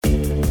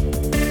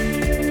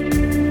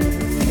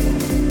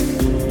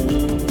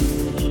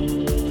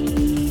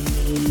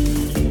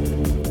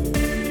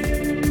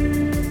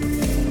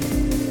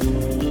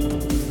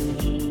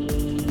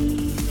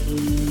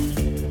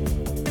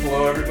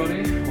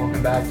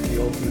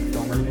The Ultimate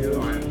Film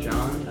Review. I'm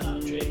John. And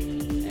I'm Jake.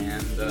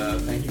 And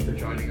thank you for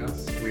joining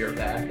us. We are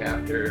back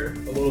after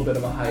a little bit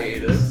of a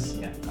hiatus,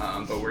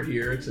 but we're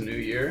here. It's a new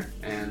year,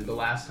 and the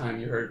last time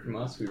you heard from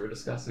us, we were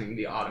discussing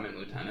The Ottoman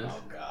Lieutenant.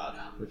 Oh, God.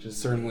 Which is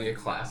certainly a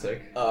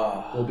classic.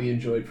 Will be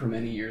enjoyed for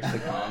many years to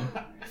come.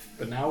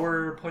 But now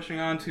we're pushing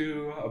on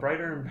to a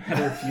brighter and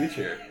better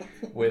future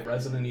with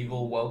Resident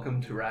Evil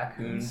Welcome to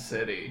Raccoon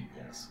City,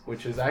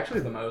 which is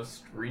actually the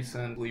most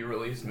recently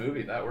released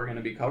movie that we're going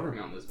to be covering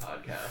on this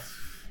podcast.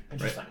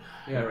 Interesting.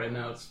 Right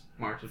now it's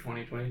March of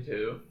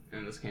 2022,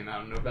 and this came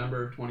out in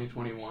November of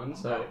 2021,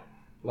 so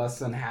less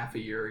than half a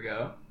year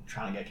ago. I'm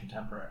trying to get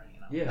contemporary,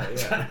 Yeah.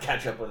 Trying to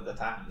catch up with the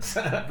times.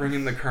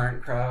 Bringing the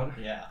current crowd.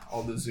 Yeah.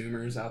 All the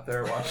Zoomers out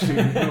there watching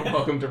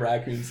Welcome to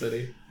Raccoon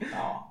City.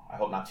 Oh, I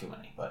hope not too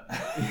many, but...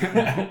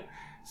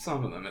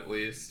 Some of them, at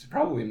least.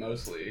 Probably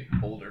mostly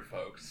older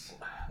folks.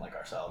 Like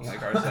ourselves.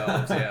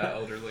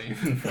 Elderly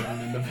and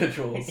infirm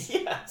individuals.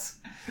 Yes.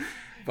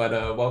 But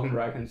Welcome to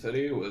Raccoon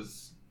City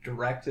was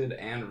directed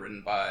and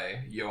written by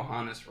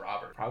Johannes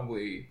Roberts.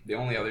 Probably the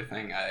only other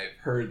thing I've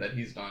heard that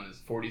he's done is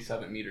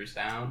 47 Meters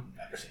Down.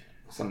 Never seen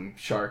it. Some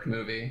shark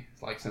movie,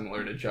 like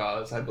similar to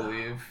Jaws, I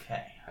believe.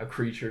 Okay. A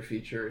creature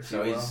feature.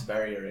 So he's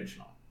very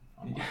original.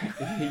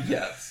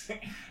 Yes.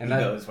 And he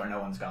goes where no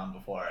one's gone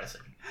before, I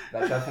think.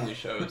 That definitely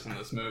shows in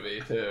this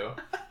movie, too.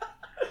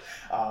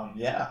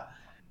 Yeah.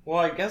 Well,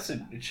 I guess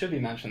it should be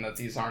mentioned that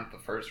these aren't the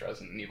first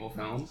Resident Evil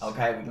films.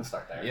 Okay, we can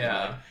start there.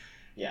 Yeah.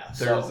 Yeah.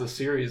 There was a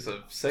series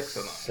of 6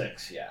 of them.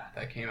 6, yeah.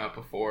 That came out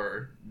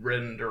before,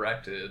 written,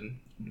 directed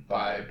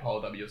by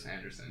Paul W.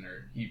 Sanderson,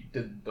 or he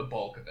did the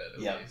bulk of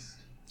it, at least.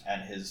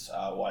 And his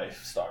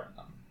wife starred in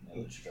them.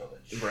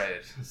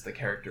 Right, it's the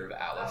character of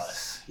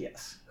Alice.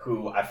 Yes.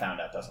 Who I found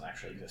out doesn't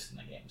actually exist in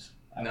the games.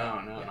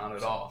 Not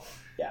at all.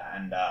 Yeah,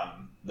 and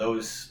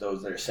those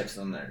there's 6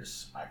 of them.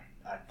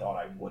 I thought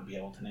I would be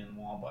able to name them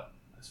all, but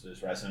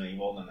there's Resident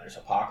Evil, then there's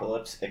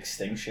Apocalypse,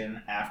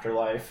 Extinction,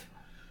 Afterlife.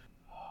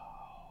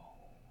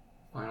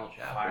 Final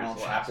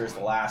Chapter's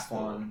the last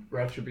one.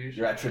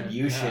 Retribution.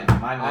 Yeah.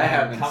 My man, I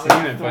haven't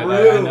seen it, but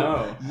I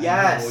know.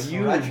 Yes.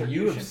 Well,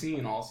 you have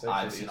seen all 6 of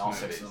these I've seen all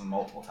 6 of them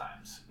multiple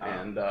times.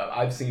 And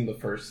I've seen the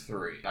first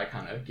 3. I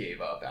kind of gave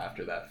up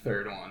after that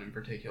third one in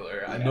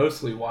particular. I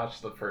mostly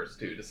watched the first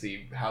 2 to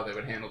see how they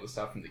would handle the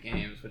stuff from the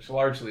games, which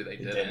largely they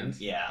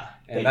didn't. Yeah.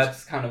 And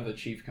that's kind of the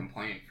chief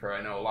complaint for,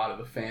 I know, a lot of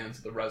the fans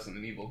of the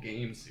Resident Evil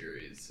game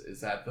series,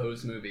 is that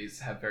those movies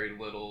have very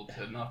little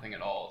to nothing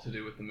at all to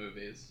do with the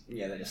movies.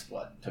 Yeah, they just,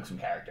 took some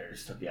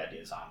characters, took the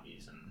idea of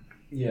zombies,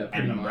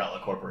 and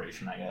Umbrella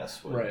Corporation, I guess.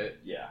 Right.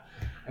 Yeah.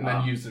 And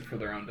then use it for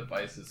their own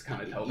devices,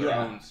 kind of tell their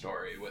own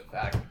story with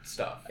that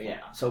stuff.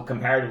 Yeah. So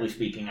comparatively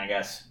speaking, I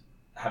guess,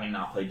 having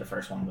not played the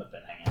first one, but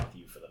been hanging out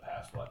with you for the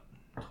past,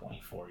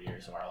 24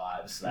 years of our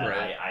lives, that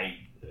I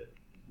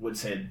would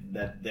say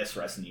that this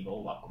Resident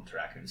Evil, Welcome to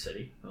Raccoon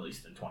City,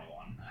 released in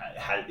 21,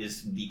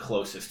 is the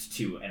closest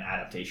to an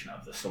adaptation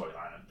of the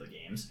storyline of the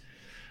games.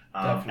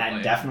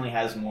 And definitely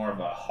has more of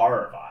a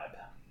horror vibe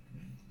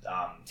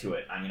to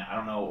it. I mean, I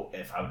don't know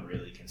if I would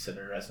really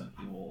consider Resident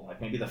Evil,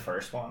 maybe the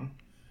first one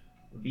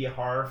would be a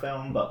horror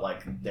film, but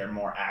they're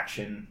more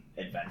action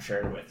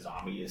adventure with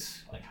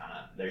zombies,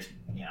 there's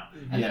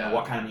and then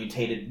what kind of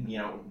mutated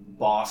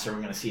boss are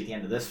we going to see at the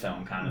end of this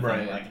film kind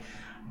of thing.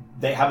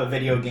 They have a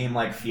video game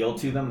feel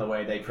to them the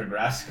way they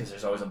progress, because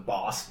there's always a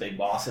big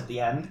boss at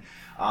the end,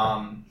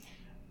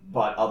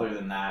 but other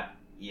than that,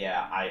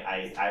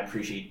 I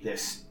appreciate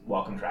this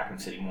Welcome to Raccoon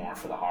City more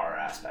for the horror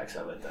aspects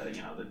of it.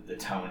 The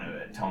tone of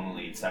it.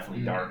 Tonally, it's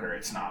definitely darker.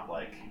 It's not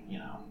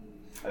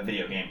a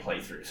video game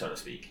playthrough, so to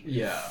speak.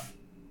 Yeah.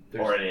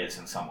 Or it is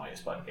in some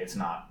ways, but it's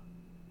not.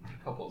 In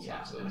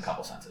a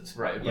couple senses.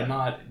 Right, but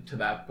not to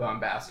that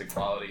bombastic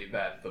quality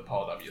that the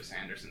Paul W.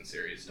 Sanderson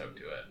series took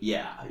to it.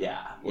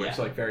 Where it's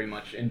very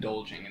much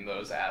indulging in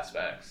those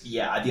aspects.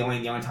 Yeah, the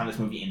only time this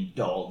movie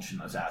indulged in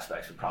those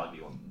aspects would probably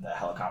be when the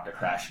helicopter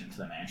crashed into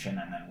the mansion,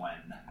 and then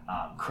when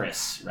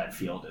Chris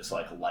Redfield is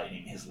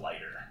lighting his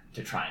lighter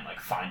to try and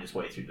find his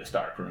way through this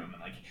dark room,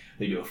 and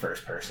they do a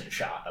first person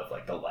shot of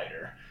the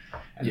lighter,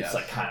 and it's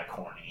kind of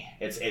corny.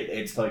 It's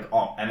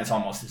and it's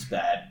almost as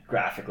bad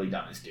graphically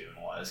done as Dune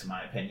was, in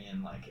my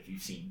opinion. If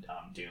you've seen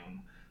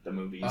Dune, the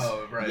movies.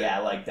 Oh, right.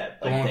 Yeah,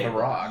 that. The one with The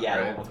Rock. Yeah,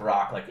 the one with The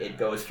Rock. It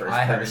goes first person.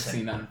 I haven't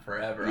seen that in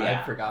forever.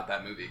 I forgot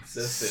that movie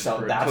existed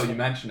until you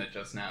mentioned it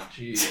just now.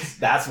 Jeez.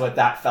 That's what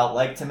that felt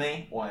like to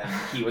me when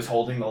he was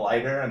holding the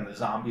lighter and the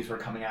zombies were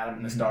coming at him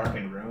in this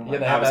darkened room. Yeah,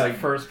 they have that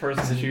first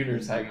person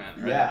shooter segment,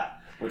 right? Yeah.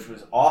 Which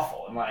was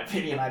awful, in my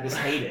opinion. I just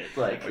hate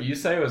it. You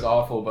say it was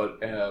awful,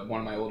 but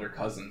one of my older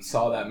cousins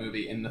saw that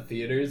movie in the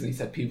theaters, and he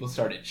said people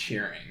started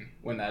cheering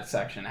when that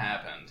section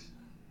happened.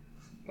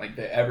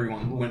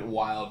 Everyone went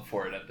wild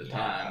for it at the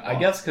time. I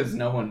guess because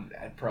no one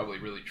had probably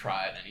really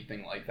tried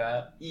anything like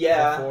that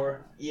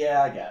before.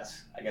 Yeah, I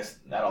guess.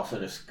 That also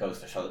just goes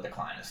to show the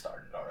decline has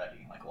started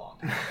already, a long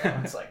time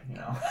ago. It's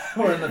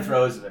we're in the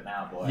throes of it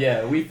now, boy.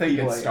 Yeah, we think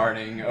it's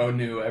starting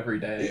new every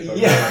day.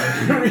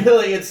 But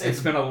really,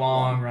 it's been a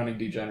long running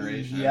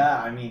degeneration.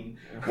 Yeah, I mean,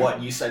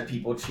 what you said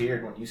people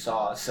cheered when you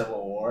saw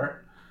Civil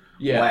War?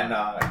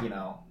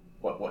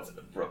 when, what's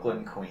it,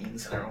 Brooklyn,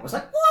 Queens, and everyone was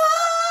like,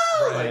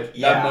 what? Right. Like,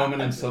 that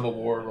moment in Civil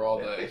War where all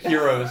the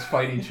heroes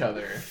fight each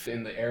other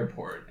in the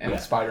airport, and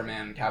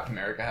Spider-Man and Captain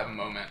America have a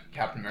moment.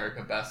 Captain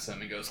America bests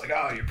him and goes like,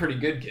 "Oh, you're pretty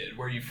good, kid.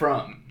 Where are you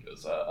from?" He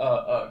goes,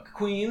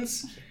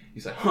 Queens."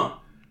 He's like, "Huh,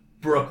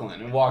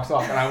 Brooklyn," and walks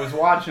off. And I was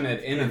watching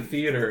it in a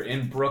theater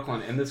in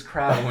Brooklyn, and this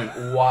crowd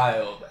went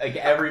wild. Like,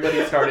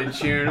 everybody started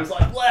cheering. It was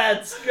like,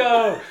 "Let's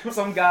go!"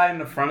 Some guy in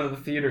the front of the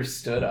theater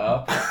stood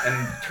up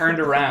and turned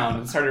around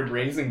and started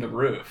raising the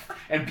roof,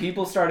 and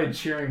people started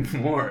cheering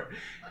more.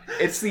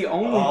 It's the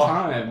only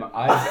time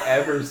I've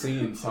ever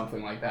seen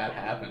something like that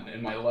happen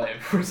in my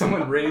life, where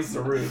someone raised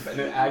the roof and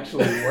it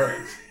actually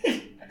worked.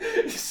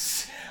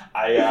 It's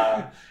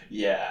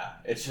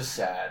just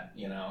sad,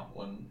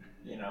 when,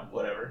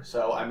 whatever.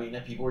 So, I mean,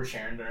 if people were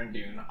cheering during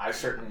Dune, I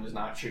certainly was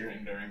not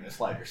cheering during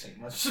this lighter scene.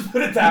 Let's just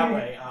put it that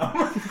way.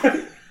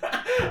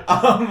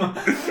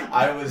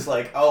 I was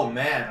like, oh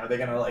man, are they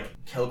gonna like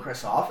kill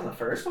Chris off in the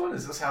first one?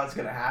 Is this how it's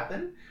gonna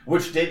happen?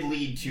 Which did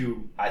lead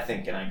to, I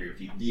think, and I agree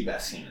with you, the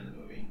best scene in the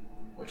movie,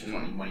 which is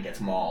when he gets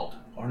mauled.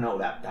 Or no,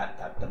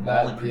 the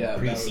mauling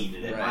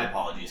preceded it. Right. My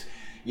apologies.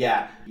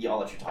 Yeah, I'll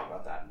let you talk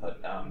about that.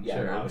 But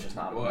sure. I was just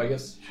not. Well, I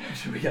guess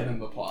should we get into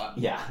the plot?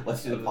 Yeah,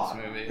 let's do the plot.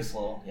 This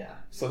movie.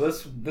 So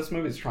this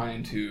movie is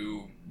trying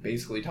to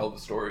basically tell the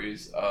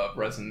stories of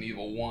Resident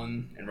Evil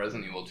 1 and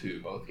Resident Evil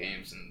 2, both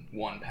games in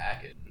one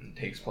package. It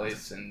takes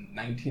place in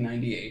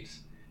 1998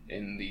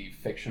 in the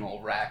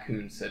fictional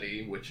Raccoon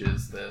City, which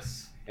is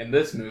this. In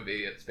this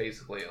movie, it's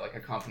basically like a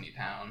company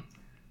town,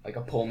 like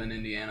a Pullman,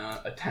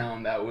 Indiana, a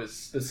town that was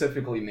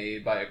specifically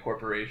made by a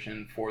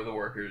corporation for the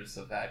workers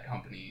of that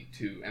company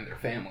and their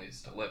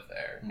families to live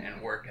there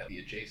and work at the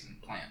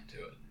adjacent plant to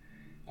it.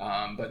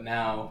 But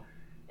now,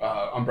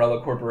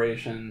 Umbrella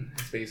Corporation,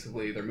 it's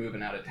basically, they're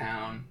moving out of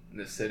town.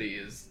 The city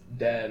is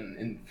dead and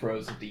in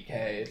throes of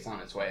decay. It's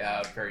on its way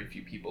out. Very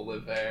few people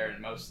live there,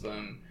 and most of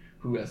them,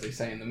 who, as they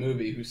say in the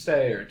movie, who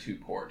stay are too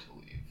poor to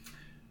leave.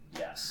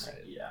 Yes,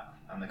 right. Yeah.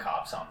 And the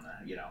cops on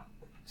the,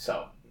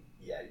 so...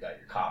 Yeah, you got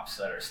your cops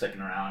that are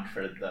sticking around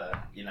for the,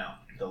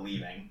 the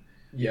leaving.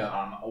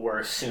 Yeah. We're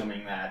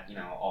assuming that,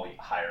 all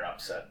higher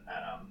ups at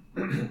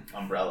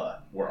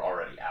Umbrella were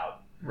already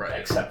out. Right.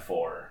 Except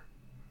for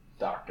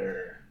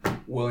Dr.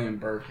 William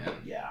Birkin.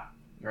 Yeah.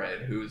 Right,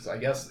 who's, I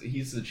guess,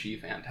 he's the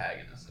chief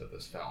antagonist of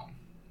this film.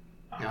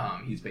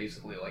 He's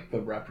basically like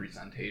the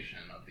representation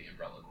of the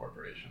Umbrella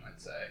Corporation, I'd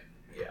say.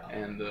 Yeah.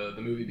 And the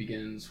movie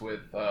begins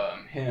with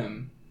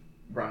him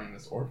running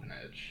this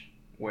orphanage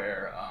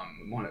where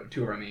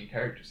two of our main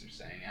characters are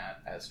staying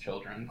at as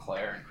children,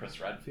 Claire and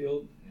Chris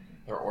Redfield.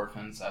 They're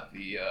orphans at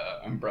the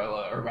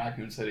Umbrella, or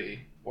Raccoon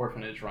City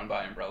orphanage run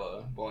by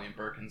Umbrella. William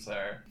Birkin's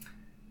there.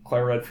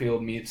 Claire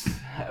Redfield meets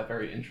a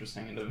very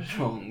interesting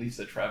individual,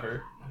 Lisa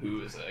Trevor,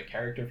 who is a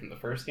character from the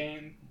first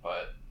game,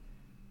 but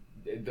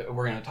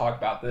we're going to talk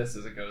about this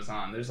as it goes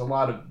on. There's a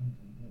lot of...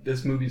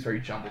 This movie's very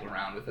jumbled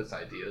around with its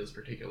ideas,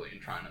 particularly in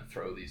trying to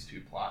throw these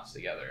two plots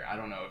together. I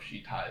don't know if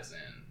she ties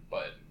in,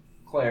 but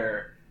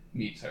Claire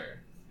meets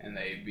her, and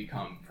they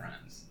become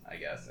friends, I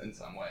guess, in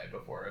some way,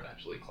 before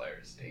eventually Claire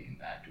is taken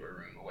back to her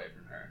room away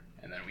from her.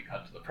 And then we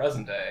cut to the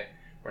present day,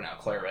 where now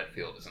Claire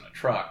Redfield is in a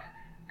truck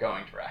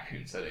going to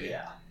Raccoon City.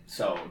 Yeah.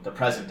 So the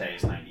present day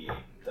is 98.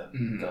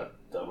 When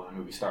the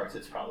movie starts,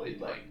 it's probably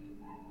like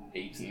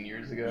 18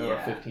 years ago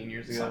or 15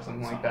 years ago,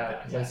 something like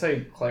that. Because I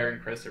say Claire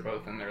and Chris are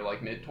both in their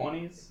like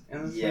mid-20s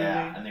in this movie.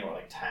 Yeah, and they were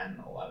like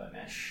 10,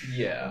 11-ish.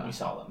 Yeah. When we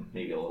saw them.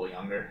 Maybe a little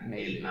younger.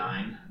 Maybe. 8,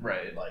 9.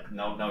 Right. Like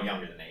no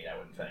younger than 8, I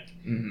wouldn't think.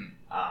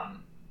 Mm-hmm.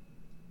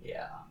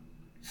 Yeah.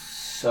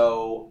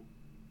 So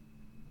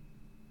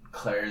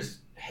Claire's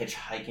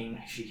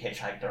hitchhiking. She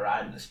hitchhiked a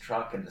ride in this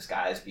truck, and this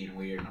guy is being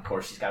weird. And of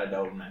course, she's got a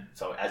Doberman.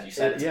 So as you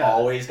said, it's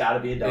always got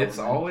to be a Doberman. It's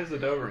always a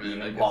Doberman.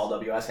 Even Paul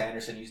W.S.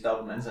 Anderson used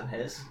Dobermans in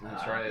his.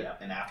 That's right. Yeah,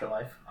 in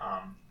Afterlife.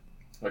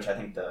 Which I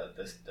think the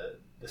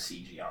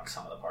CG on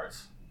some of the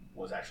parts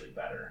was actually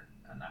better,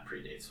 and that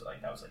predates,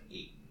 like, that was like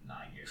 8, 9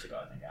 years ago,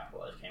 I think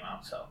Afterlife came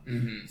out. So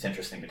it's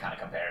interesting to kind of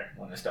compare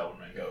when this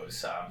Doberman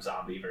goes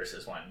zombie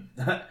versus when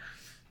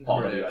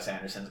Paul W.S.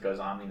 Anderson goes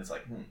zombie, and it's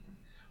like,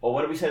 Well,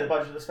 what did we say the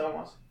budget of this film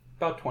was?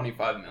 About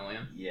 $25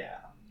 million. Yeah.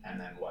 And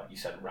then what? You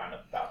said around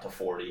about to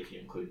 40 if you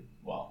include,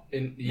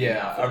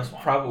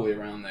 probably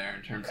around there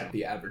in terms of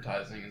the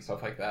advertising and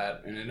stuff like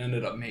that. And it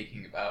ended up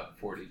making about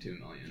 $42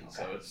 million. Okay.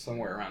 So it's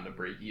somewhere around the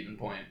break-even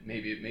point.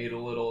 Maybe it made a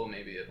little,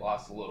 maybe it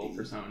lost a little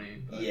for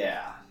Sony. But.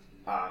 Yeah.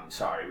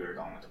 Sorry, we were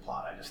going with the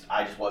plot.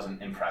 I just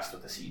wasn't impressed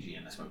with the CG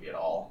in this movie at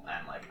all.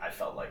 And I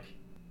felt like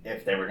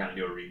if they were going to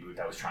do a reboot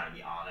that was trying to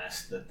be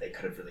honest, that they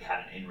could have really had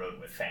an inroad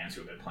with fans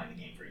who have been playing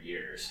the game for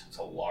years. It's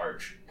a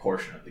large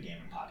portion of the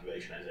gaming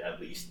population is at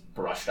least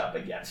brushed up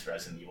against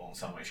Resident Evil in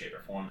some way, shape,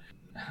 or form.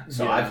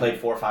 So I played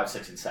 4, 5,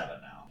 6, and 7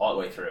 now, all the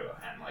way through.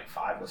 And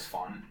 5 was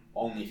fun,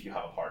 only if you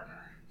have a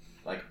partner.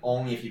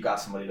 Only if you got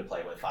somebody to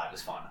play with. 5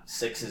 is fun.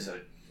 6 is a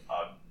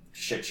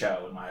shit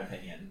show, in my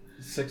opinion.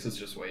 6 is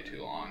just way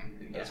too long.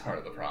 That's part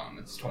of the problem.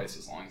 It's twice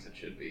as long as it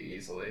should be,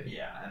 easily.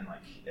 Yeah, and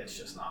like it's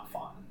just not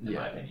fun, in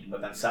my opinion.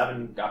 But then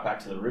 7 got back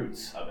to the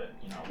roots of it.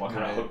 You know, what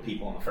kind of hooked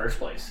people in the first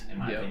place, in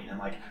my opinion. And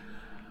like,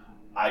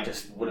 I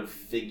just would have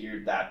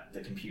figured that the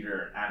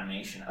computer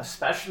animation,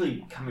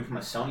 especially coming from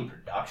a Sony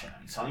production, I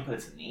mean, Sony put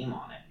its name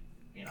on it.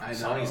 You know,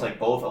 Sony's like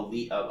both a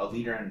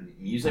leader in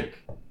music,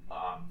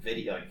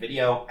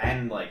 video,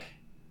 and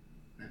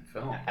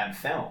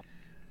film.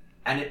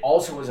 And it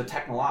also is it's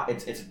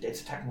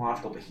a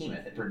technological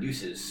behemoth. It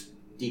produces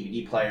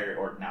DVD player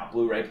or now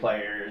Blu-ray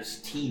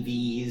players,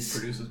 TVs.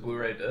 Produces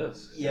Blu-ray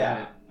discs.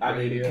 Yeah, I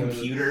mean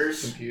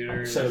computers.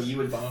 So you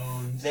would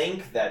phones.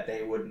 think that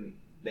they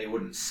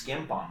wouldn't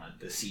skimp on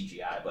the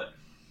CGI, but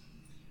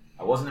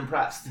I wasn't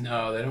impressed.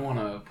 No, they didn't want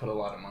to put a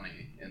lot of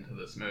money into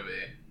this movie.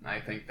 I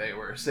think they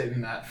were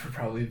saving that for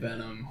probably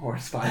Venom or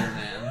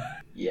Spider-Man.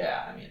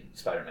 Yeah, I mean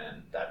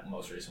Spider-Man, that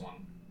most recent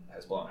one,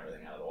 has blown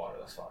everything out of the water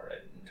thus far, right?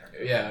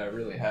 Yeah, it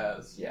really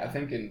has. Yeah. I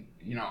think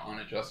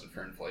unadjusted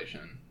for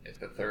inflation, it's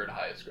the 3rd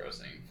highest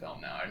grossing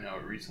film now. I know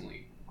it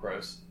recently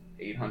grossed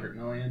 $800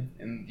 million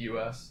in the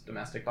U.S.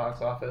 domestic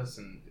box office,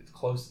 and it's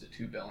close to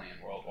 $2 billion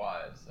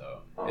worldwide.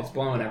 So it's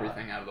blowing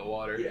everything out of the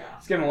water. Yeah.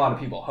 It's giving a lot of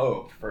people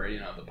hope for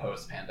the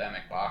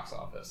post-pandemic box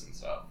office and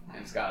stuff,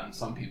 and it's gotten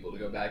some people to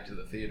go back to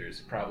the theaters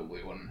who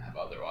probably wouldn't have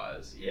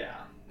otherwise. Yeah.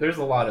 There's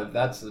a lot of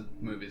the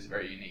movie's a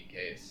very unique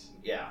case.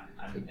 Yeah,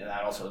 I mean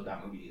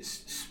that movie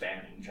is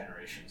spanning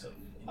generations of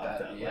them.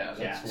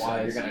 That's so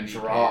why you're going to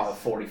draw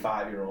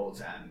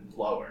 45-year-olds and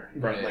lower,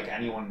 right? Like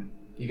anyone.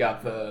 You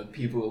got the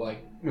people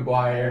like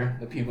Maguire,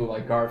 the people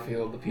like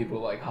Garfield, the people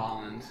like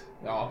Holland.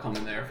 They all come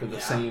in there for the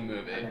same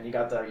movie. And then you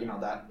got the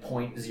that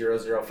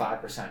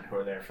 0.005% who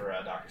are there for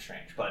Doctor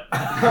Strange, but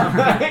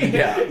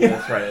yeah,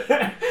 that's right.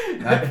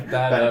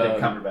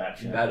 Benedict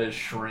Cumberbatch. Yeah. That is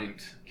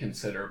shrinked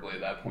considerably.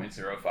 That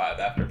 0.05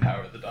 after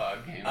Power of the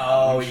Dog came.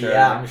 Oh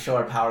I'm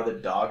sure Power of the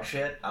Dog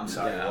shit. I'm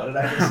sorry, what did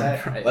I just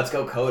say? Right. Let's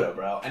go Coda,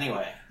 bro.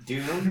 Anyway,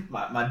 Dune,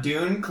 my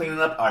Dune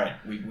cleaning up. All right,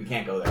 we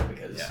can't go there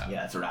because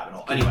it's a rabbit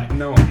hole. Anyway,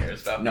 no one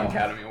cares about the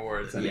Academy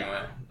Awards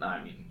anyway.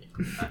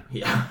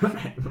 Yeah. I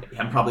mean,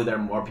 I'm probably there are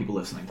more people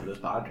listening to this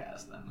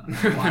podcast than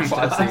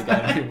watching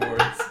Academy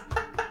Awards.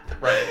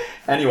 Right.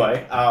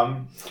 Anyway,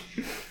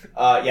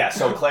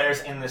 so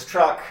Claire's in this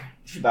truck.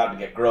 She's about to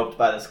get groped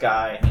by this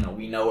guy.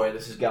 We know where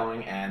this is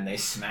going, and they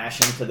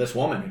smash into this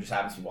woman who just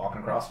happens to be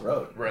walking across the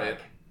road. Right.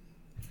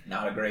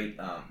 Not a great,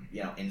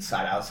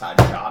 inside-outside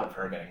shot of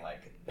her getting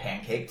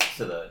pancaked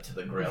to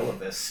the grill of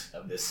this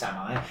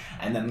semi,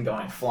 and then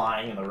going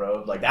flying in the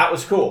road. That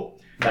was cool.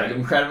 Gotta give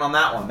him credit on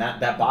that one.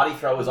 That body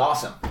throw was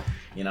awesome.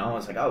 I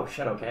was like, oh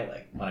shit,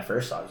 okay. When I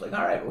first saw it, I was like,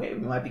 all right, wait,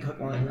 we might be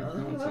cooking.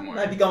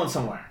 Might be going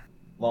somewhere.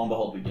 Lo and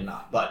behold, we did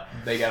not. But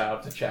they got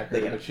out to check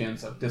her, but she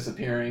ends up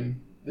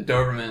disappearing. The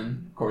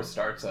Doberman, of course,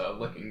 starts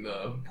licking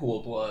the pool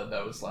of blood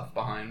that was left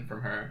behind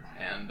from her,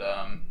 and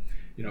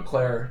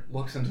Claire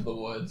looks into the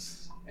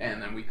woods,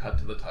 and then we cut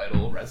to the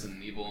title,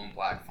 Resident Evil in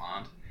black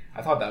font.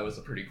 I thought that was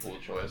a pretty cool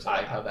choice. I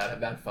like how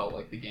that felt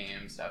like the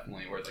games,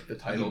 definitely, where the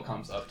title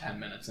comes up 10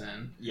 minutes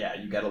in.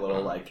 Yeah, you get a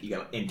little you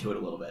get into it a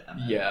little bit.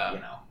 And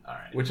then, all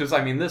right. Which is,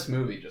 this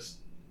movie just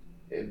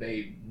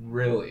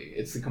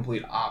it's the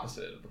complete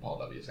opposite of the Paul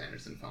W.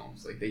 Sanderson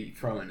films. They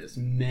throw in as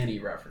many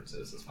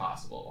references as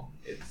possible.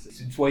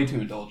 It's way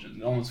too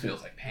indulgent. It almost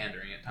feels like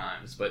pandering at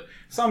times, but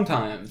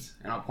sometimes,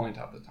 and I'll point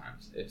out the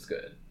times, it's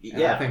good.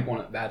 And I think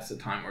that's the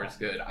time where it's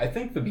good. I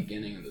think the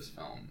beginning of this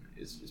film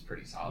is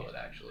pretty solid,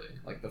 actually.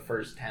 The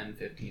first 10,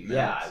 15 minutes.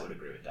 Yeah, I would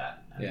agree with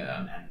that.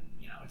 And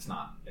it's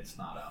not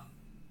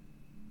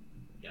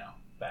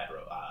bad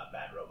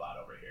robot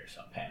over here,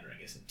 so pandering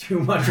isn't too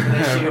much of an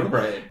issue.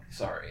 Right.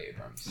 Sorry,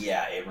 Abrams.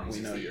 Yeah, Abrams.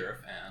 We know you're a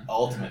fan.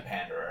 Ultimate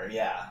panderer.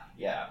 Yeah.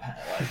 You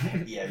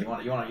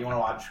want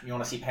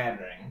to see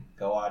pandering?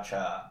 Go watch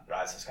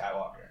Rise of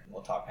Skywalker.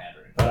 We'll talk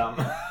pandering.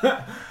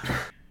 But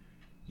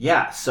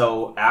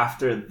so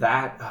after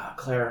that,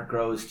 Claire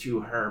goes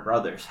to her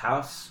brother's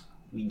house.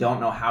 We don't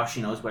know how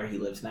she knows where he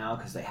lives now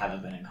because they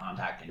haven't been in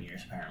contact in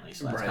years, apparently.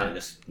 So that's kind of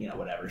just,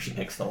 whatever. She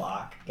picks the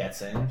lock,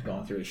 gets in,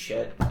 going through his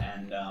shit,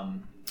 and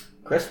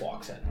Chris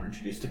walks in. We're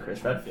introduced to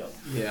Chris Redfield.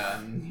 Yeah,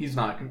 and he's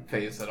not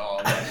fazed at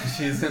all.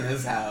 She's in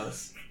his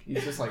house.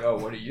 He's just like, oh,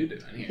 what are you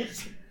doing here?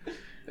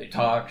 They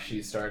talk.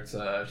 She starts,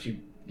 she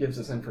gives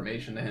this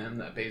information to him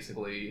that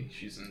basically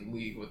she's in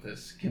league with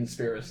this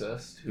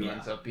conspiracist who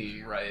ends up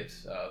being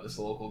this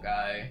local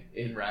guy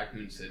in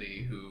Raccoon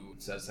City who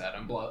says that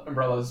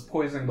Umbrella's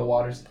poisoning the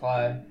water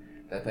supply,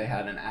 that they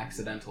had an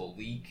accidental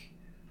leak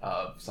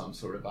of some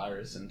sort of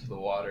virus into the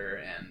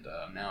water, and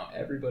now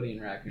everybody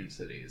in Raccoon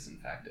City is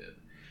infected.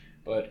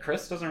 But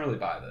Chris doesn't really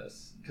buy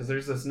this, because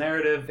there's this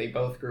narrative, they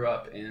both grew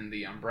up in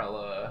the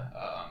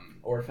Umbrella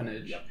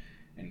orphanage,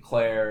 and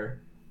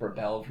Claire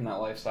rebelled from that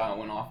lifestyle and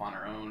went off on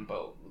her own,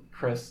 but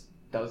Chris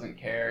doesn't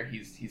care.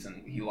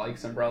 He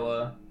likes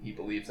Umbrella. He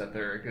believes that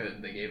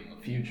they gave him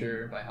a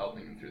future by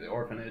helping him through the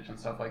orphanage and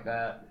stuff like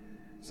that.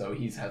 So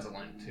he's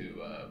hesitant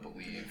to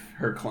believe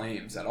her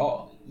claims at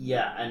all.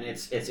 Yeah, and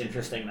it's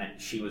interesting that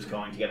she was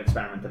going to get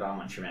experimented on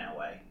when she ran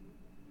away.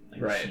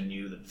 Like, right. She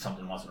knew that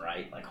something wasn't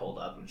right, like, hold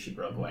up, and she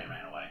broke away and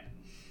ran away.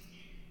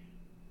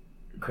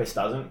 Chris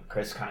doesn't.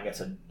 Chris kind of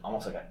gets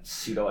almost like a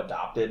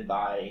pseudo-adopted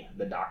by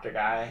the doctor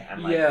guy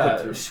and, like,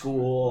 put through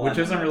school. Which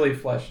isn't really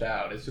fleshed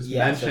out. It's just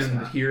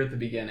mentioned here at the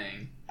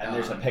beginning. And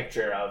there's a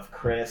picture of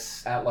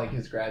Chris at, like,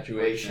 his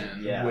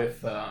graduation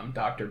with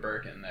Dr.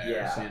 Birkin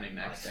there standing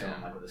next to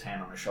him. Like, with his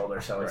hand on his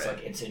shoulder. So it's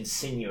like, it's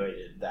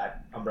insinuated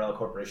that Umbrella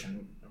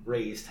Corporation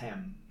raised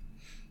him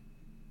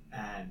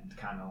and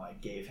kind of, like,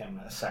 gave him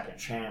a second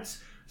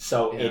chance.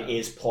 So it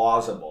is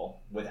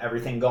plausible, with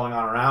everything going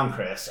on around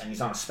Chris, and he's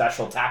on a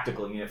special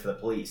tactical unit for the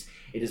police,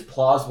 it is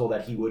plausible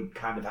that he would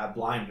kind of have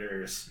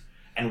blinders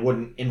and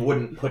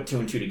wouldn't put two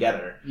and two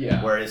together.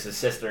 Yeah. Whereas his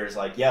sister is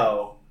like,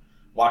 yo,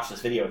 watch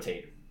this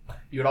videotape.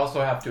 You would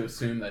also have to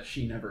assume that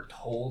she never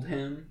told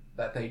him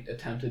that they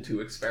attempted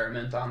to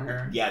experiment on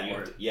her. Yeah,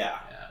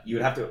 you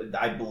would have to.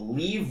 I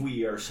believe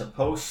we are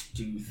supposed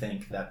to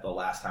think that the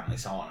last time they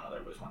saw one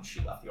another was when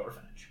she left the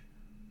orphanage.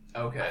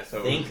 Okay,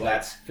 so I think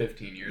that's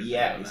 15 years ago.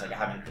 Yeah, he's like, I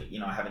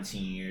haven't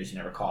seen you in years. You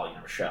never call, you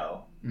never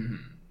show.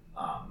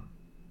 Mm-hmm.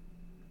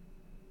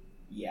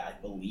 Yeah, I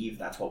believe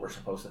that's what we're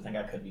supposed to think.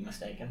 I could be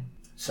mistaken.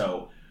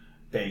 So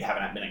they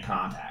haven't been in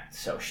contact.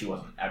 So she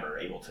wasn't ever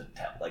able to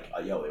tell, like,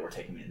 yo, they were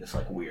taking me in this,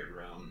 like, weird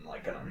room,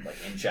 like, gonna, like,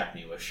 inject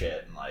me with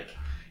shit, and, like,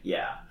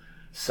 yeah.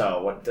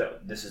 So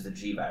this is the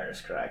G virus,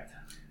 correct?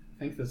 I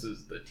think this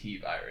is the T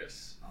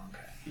virus.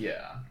 Okay.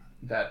 Yeah.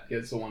 That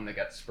is the one that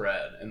got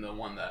spread, and the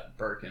one that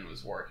Birkin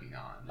was working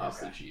on is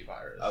the G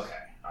virus. Okay.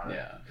 All right.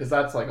 Yeah, because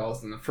that's like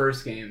also in the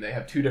first game, they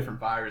have two different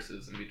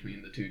viruses in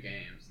between the two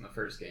games. In the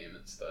first game,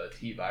 it's the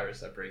T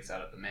virus that breaks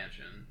out at the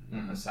mansion.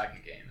 And in the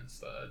second game, it's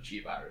the G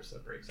virus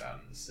that breaks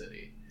out in the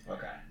city.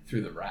 Okay.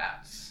 Through the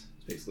rats.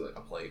 It's basically like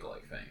a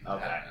plague-like thing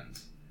that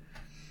happens.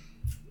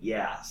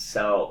 Yeah,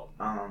 so...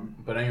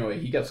 But anyway,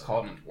 he gets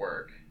called into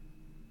work.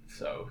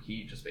 So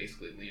he just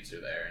basically leaves her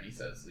there, and he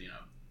says, you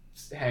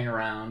know, hang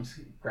around,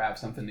 grab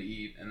something to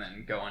eat, and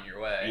then go on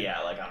your way.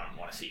 Yeah, like, I don't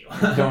want to see you.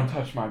 Don't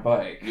touch my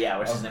bike. Yeah,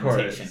 which is an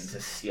invitation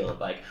to steal a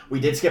bike. We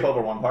did skip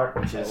over one part,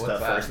 which is the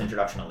first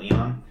introduction of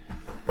Leon.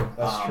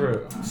 That's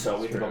true. So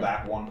we have to go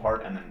back one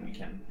part, and then we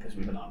can, because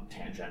we've been on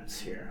tangents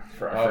here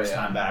for our first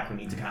time back. We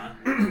need to kind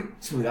of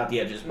smooth out the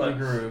edges. But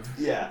groove.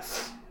 Yeah.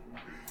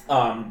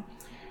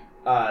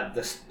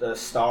 The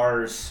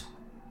Stars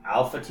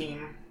Alpha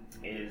team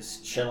is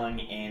chilling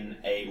in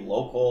a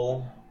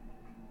local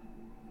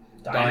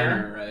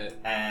diner, right?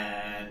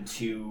 And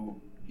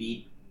to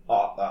beat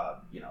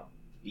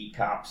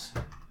cops,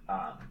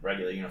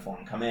 regular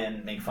uniform, come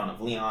in, make fun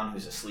of Leon,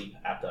 who's asleep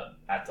at the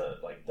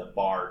like the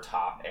bar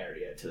top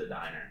area to the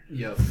diner.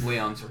 Yep,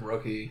 Leon's a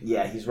rookie.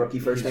 Yeah, he's rookie,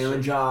 first day on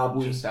the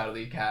job, just out of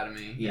the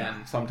academy. Yeah,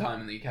 and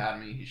sometime in the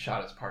academy, he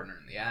shot his partner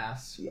in the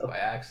ass by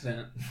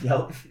accident.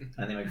 Yep,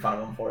 and they make fun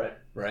of him for it.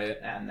 Right.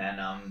 And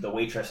then the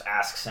waitress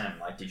asks him,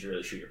 like, "Did you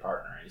really shoot your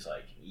partner?" And he's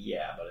like,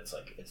 "Yeah, but it's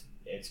like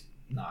it's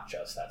not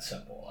just that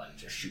simple. I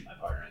just shoot my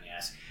partner in the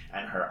ass."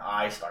 And her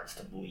eye starts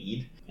to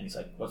bleed, and he's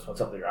like, "What's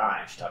up with your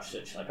eye?" And she touches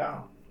it. She's like,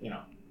 "Oh,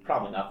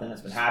 probably nothing.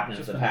 It's been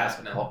happening for the past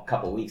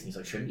couple of weeks." And he's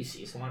like, "Shouldn't you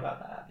see someone about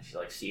that?" And she's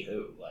like, "See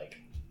who?" Like,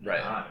 I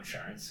don't have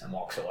insurance, and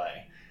walks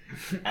away.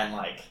 And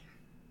like,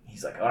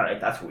 he's like, "All right,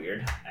 that's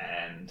weird."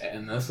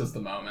 And this is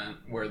the moment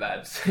where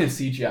that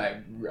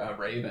CGI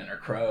raven or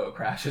crow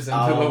crashes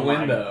into the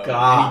window.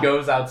 And he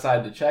goes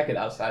outside to check it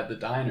outside the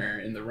diner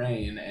in the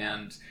rain.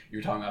 And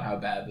you're talking about how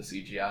bad the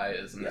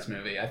CGI is in this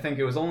movie. I think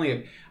it was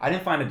I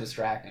didn't find it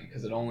distracting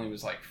because it only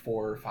was like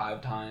 4 or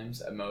 5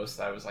 times at most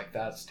that I was like,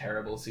 that's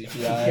terrible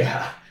CGI.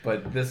 Yeah.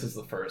 But this is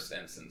the first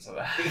instance of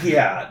that.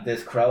 Yeah,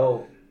 this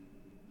crow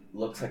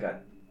looks like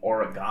a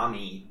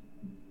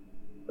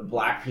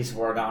black piece of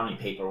origami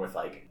paper with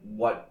like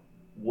what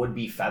would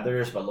be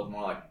feathers but look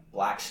more like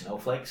black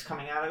snowflakes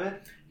coming out of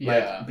it.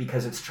 Yeah. Like,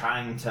 because it's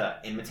trying to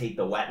imitate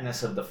the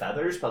wetness of the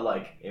feathers, but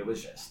like it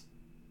was just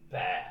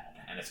bad.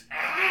 And it's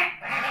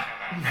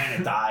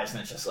and it dies,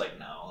 and it's just like,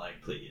 no, like,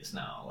 please,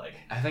 no, like.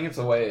 I think it's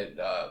the way it,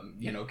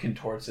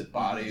 contorts its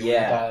body when it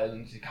dies,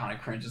 and it kind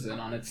of cringes in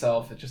on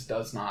itself. It just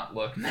does not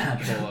look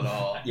natural at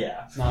all.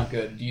 Yeah, it's not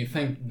good. Do you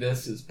think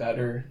this is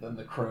better than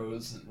the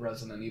crows in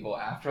Resident Evil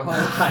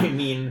Afterlife? I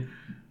mean,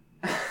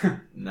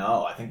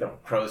 no, I think the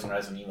crows in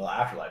Resident Evil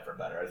Afterlife are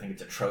better. I think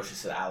it's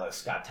atrocious that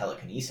Alice got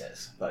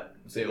telekinesis, but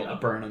was able to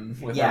burn them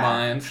with her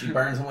mind. She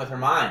burns them with her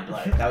mind.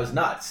 Like, that was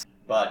nuts.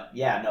 But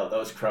yeah, no,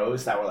 those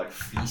crows that were like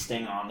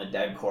feasting on the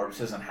dead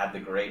corpses and had the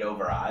grate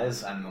over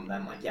eyes, and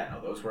then like, yeah,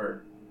 no, those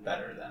were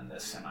better than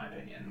this in my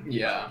opinion.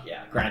 Yeah. Like,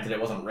 yeah. Granted, it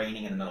wasn't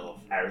raining in the middle of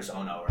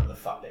Arizona or where the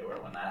fuck they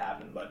were when that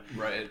happened, but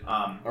right.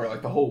 Or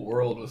like the whole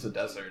world was a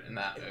desert in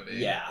that movie.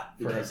 Yeah.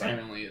 Because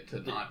apparently it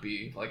to not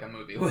be like a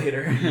movie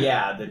later.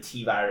 Yeah, the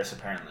T virus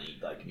apparently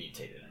like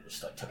mutated and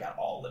just like took out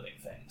all living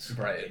things.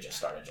 Right. They just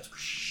started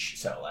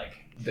so like.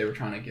 They were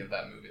trying to give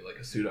that movie like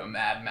a pseudo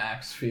Mad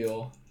Max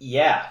feel.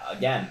 Yeah,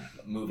 again,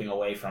 moving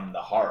away from the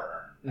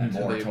horror and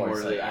more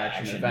towards the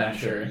action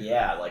adventure.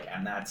 Yeah, like,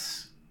 and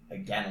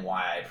again,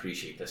 why I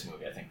appreciate this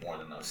movie, I think, more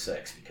than those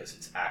 6, because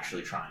it's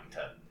actually trying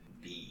to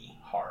be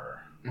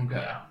horror. Okay.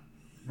 Yeah.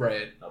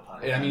 Right. No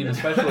pun I mean,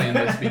 especially in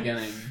this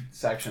beginning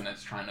section,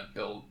 it's trying to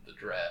build the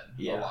dread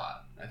a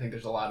lot. I think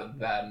there's a lot of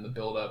that in the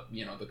build-up.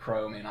 You know, the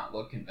crow may not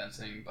look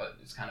convincing, but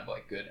it's kind of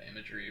like good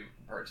imagery.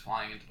 Birds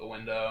flying into the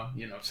window.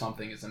 You know,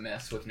 something is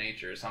amiss with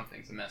nature.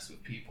 Something's amiss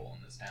with people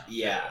in this town.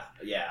 Yeah.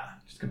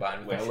 Just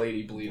combined with a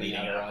lady bleeding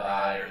out her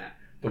eye. Or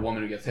the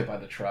woman who gets hit by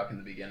the truck in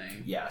the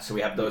beginning. Yeah, so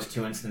we have those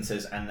 2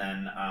 instances, and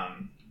then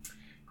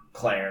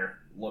Claire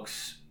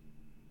looks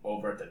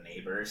over at the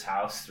neighbor's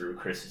house through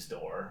Chris's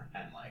door,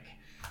 and like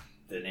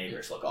the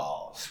neighbors look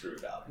all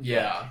screwed up.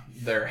 Yeah,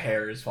 their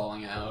hair is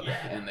falling out,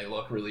 and they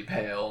look really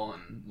pale,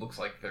 and looks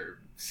like their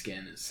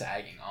skin is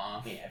sagging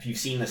off. Yeah, if you've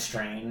seen The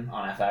Strain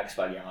on FX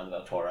by Guillermo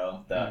del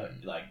Toro, the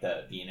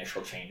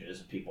initial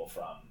changes of people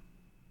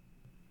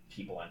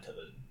into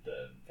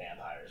the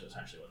vampires,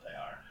 essentially what they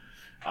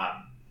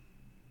are.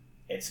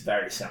 It's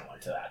very similar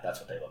to that. That's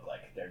what they look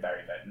like. They're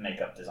very, very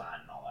makeup design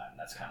and all that. And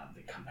that's kind of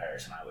the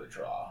comparison I would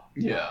draw.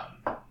 Yeah.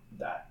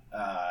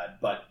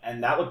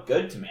 And that looked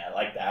good to me. I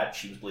like that.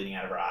 She was bleeding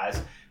out of her eyes.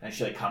 And then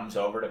she like comes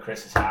over to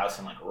Chris's house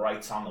and like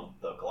writes on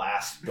the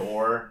glass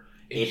door,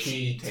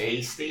 "Itchy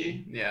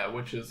Tasty." Yeah,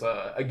 which is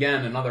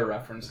again another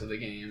reference to the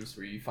games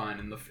where you find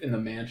in the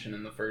mansion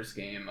in the first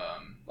game,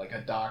 like a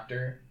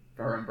doctor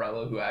for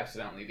Umbrella who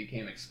accidentally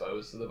became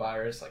exposed to the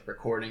virus, like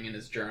recording in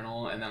his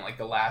journal, and then like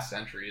the last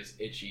entry is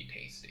 "Itchy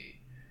Tasty."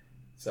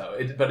 So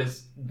but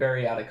it's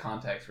very out of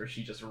context where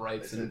she just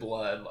writes in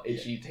blood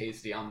 "Itchy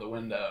Tasty" on the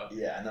window.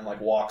 Yeah, and then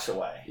like walks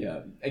away. Yeah,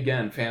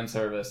 again, fan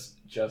service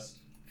just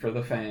for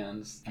the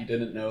fans. If you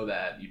didn't know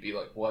that, you'd be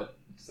like, what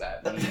does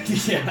that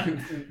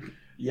mean?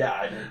 Yeah,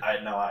 I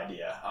had no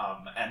idea.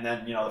 And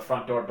then, you know, the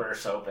front door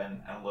bursts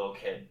open and a little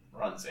kid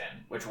runs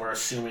in, which we're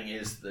assuming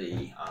is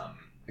the...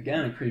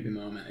 Again, a creepy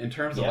moment. In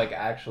terms of, like,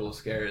 actual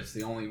scare, it's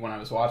the only... When I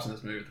was watching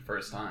this movie the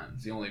first time,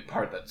 it's the only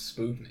part that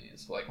spooked me.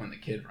 Is, like, when the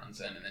kid runs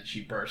in and then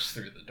she bursts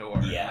through the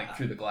door. Yeah. Like,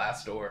 through the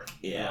glass door.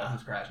 Yeah. You know,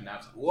 who's crashing down.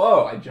 It's like,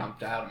 whoa! I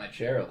jumped out of my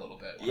chair a little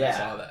bit when I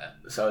saw that.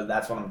 So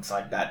that's when it's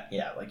like that...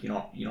 Yeah, like, you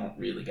don't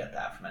really get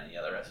that from any of the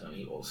other Resident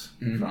Evils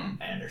from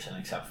Anderson,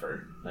 except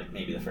for, like,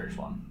 maybe the first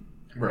one.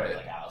 Right. Where,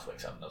 like, Alice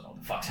wakes up and doesn't know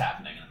what the fuck's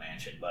happening in the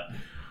mansion. But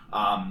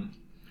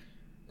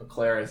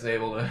Claire is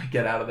able to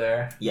get out of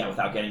there. Yeah,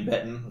 without getting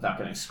bitten, without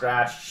getting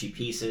scratched. She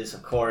pieces,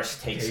 of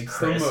course, takes the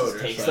motorcycle.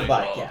 Takes the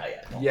bike.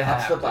 Don't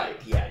touch the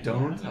bike.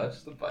 Don't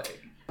touch the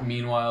bike.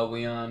 Meanwhile,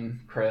 Leon,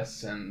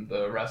 Chris, and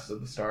the rest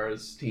of the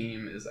STARS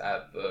team is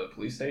at the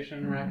police station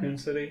in Raccoon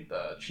City.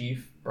 The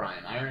chief,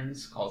 Brian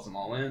Irons, calls them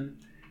all in.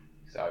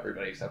 So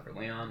everybody except for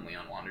Leon.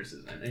 Leon Wanders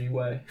isn't in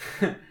anyway.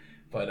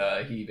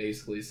 But he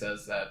basically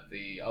says that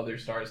the other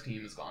STARS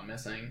team has gone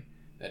missing,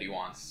 that he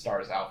wants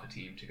STARS Alpha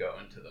team to go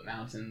into the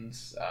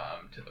mountains,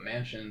 to the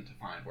mansion, to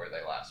find where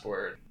they last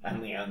were.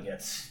 And Leon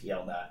gets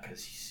yelled at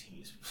because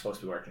he's supposed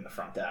to be working the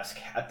front desk.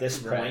 At this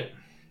point,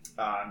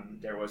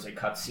 there was a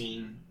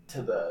cutscene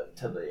to the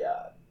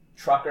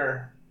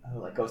trucker who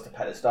like goes to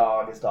pet his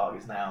dog. His dog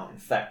is now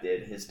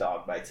infected. His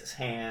dog bites his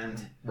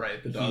hand.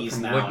 Right, the dog he's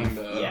from now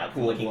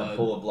licking the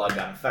pool of blood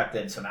got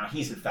infected. So now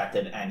he's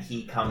infected, and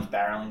he comes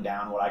barreling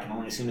down what I can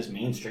only assume is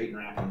Main Street in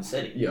Raccoon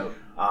City. Yep.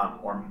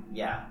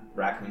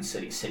 Raccoon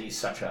City. City's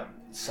such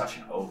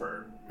an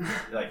over,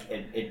 like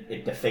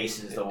it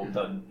defaces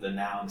the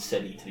noun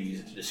city to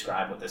use it to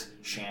describe what this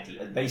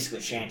basically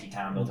a shanty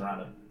town built around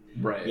a.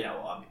 Right. You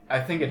know,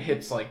 I think it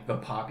hits like the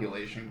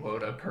population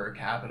quota per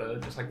capita,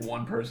 just like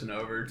one person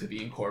over to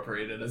be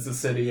incorporated as a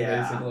city.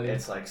 Basically,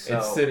 it's like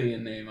it's city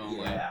in name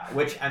only. Yeah,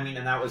 which I mean,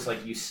 and that was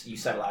like you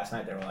said last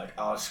night. They were like,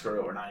 "Oh,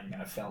 screw it, we're not even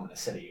gonna film in a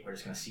city. We're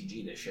just gonna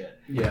CG this shit."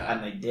 Yeah,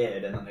 and they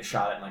did, and then they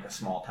shot it in like a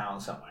small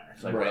town somewhere.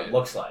 It's like what it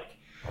looks like.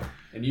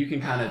 And you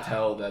can kind of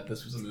tell that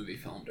this was a movie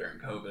filmed during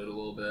COVID a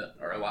little bit,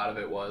 or a lot of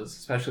it was,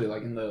 especially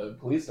like in the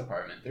police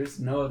department. There's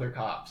no other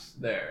cops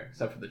there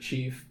except for the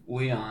chief,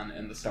 Leon,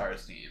 and the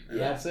STARS team. And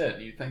that's it.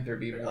 You'd think there'd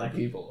be more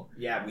people.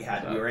 Yeah, we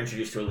were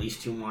introduced to at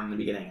least 2 more in the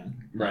beginning.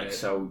 Right.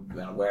 So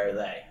where are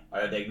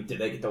they? Did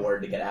they get the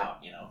word to get out?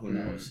 You know, who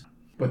knows?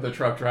 But the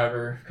truck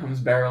driver comes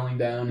barreling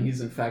down.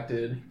 He's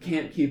infected.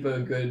 Can't keep a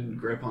good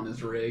grip on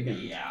his rig.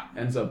 And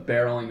ends up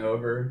barreling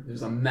over.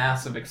 There's a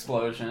massive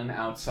explosion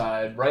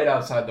right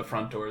outside the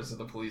front doors of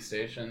the police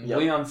station. Yep.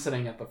 Leon's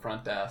sitting at the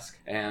front desk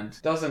and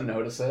doesn't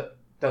notice it.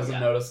 Doesn't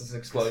notice this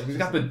explosion. He's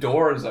got the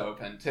doors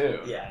open,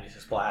 too. Yeah, and he's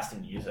just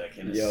blasting music.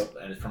 And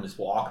it's from his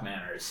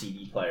Walkman or his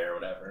CD player or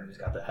whatever. And he's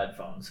got the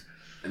headphones.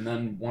 And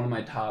then one of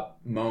my top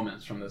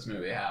moments from this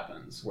movie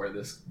happens where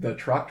the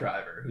truck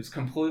driver, who's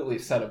completely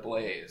set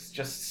ablaze,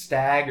 just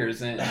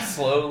staggers in,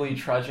 slowly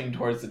trudging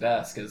towards the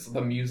desk as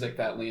the music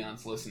that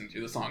Leon's listening to,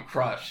 the song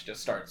Crush,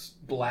 just starts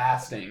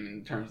blasting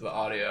in terms of the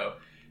audio.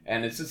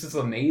 And it's just this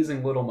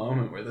amazing little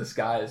moment where this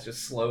guy is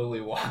just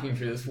slowly walking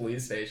through this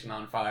police station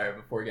on fire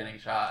before getting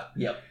shot.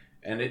 Yep.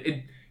 And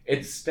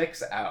it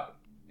sticks out.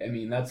 I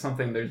mean, that's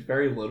something, there's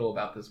very little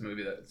about this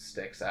movie that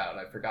sticks out.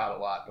 I forgot a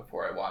lot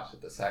before I watched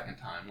it the second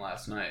time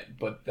last night.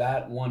 But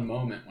that one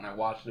moment when I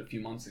watched it a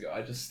few months ago,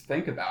 I just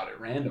think about it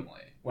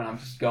randomly. When I'm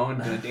just going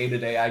to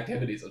day-to-day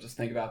activities, I'll just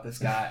think about this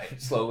guy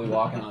slowly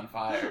walking on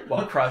fire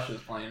while Crush is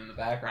playing in the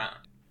background.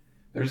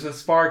 There's the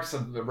sparks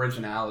of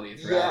originality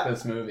throughout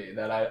this movie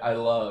that I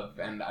love,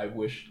 and I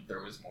wish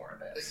there was more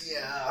of it.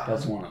 Yeah.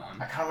 That's one of them.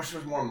 I kind of wish there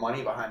was more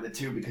money behind it,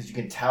 too, because you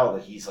can tell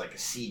that he's like a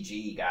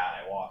CG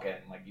guy walking.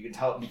 Like, you can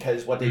tell,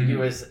 because what they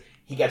do is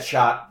he gets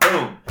shot,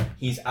 boom,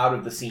 he's out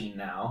of the scene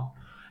now,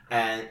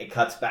 and it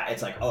cuts back.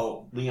 It's like,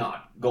 oh, Leon,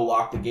 go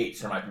lock the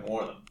gates, there might be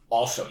more of them.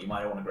 Also, you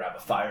might want to grab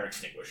a fire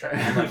extinguisher.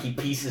 And like he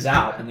pieces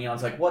out, and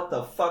Leon's like, what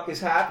the fuck is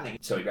happening?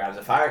 So he grabs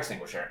a fire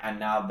extinguisher, and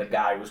now the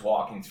guy who's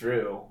walking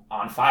through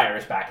on fire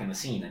is back in the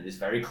scene, and is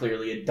very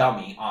clearly a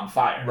dummy on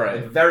fire.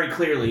 Right. Like, very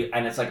clearly,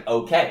 and it's like,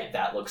 okay,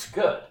 that looks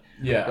good.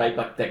 Yeah. Right,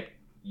 but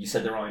you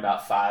said there were only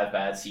about 5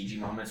 bad CG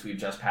moments. We've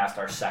just passed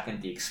our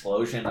second. The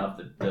explosion of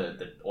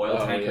the oil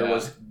tanker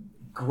was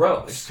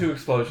gross. There's 2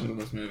 explosions in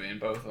this movie, and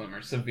both of them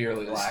are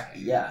severely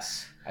lacking.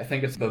 Yes. I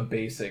think it's the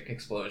basic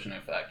explosion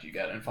effect you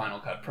get in Final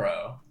Cut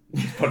Pro.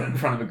 Just put it in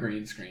front of a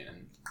green screen,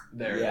 and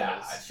there it is.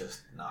 Yeah, it's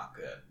just not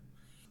good.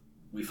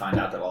 We find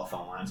out that all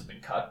phone lines have been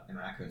cut in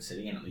Raccoon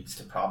City, and it leads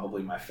to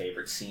probably my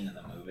favorite scene in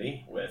the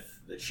movie, with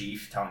the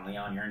chief telling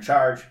Leon, you're in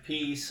charge,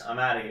 peace, I'm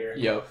out of here.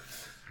 Yep.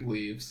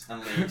 Leaves.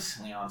 And leaves.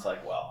 Leon's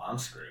like, well, I'm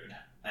screwed.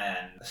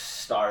 And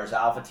Star's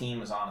Alpha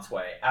team is on its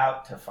way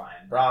out to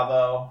find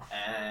Bravo,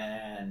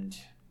 and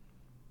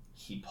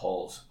he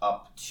pulls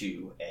up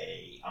to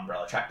a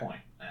umbrella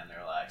checkpoint, and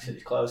they're like,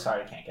 city's closed,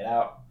 sorry, can't get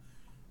out.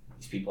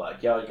 These people are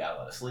like, yo, you gotta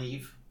let us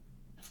leave.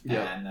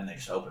 Yep. And then they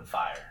just open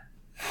fire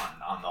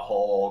on the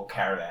whole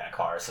caravan of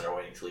cars that are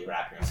waiting to leave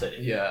Raccoon City.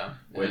 Yeah.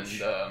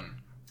 Which,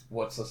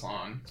 what's the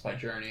song? It's by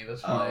Journey.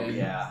 That's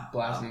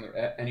blasting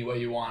Any Way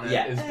You Want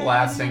It is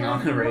blasting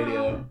on the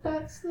radio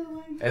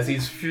as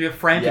he's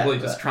frantically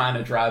just trying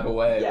to drive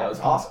away. Yeah, it was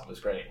awesome. It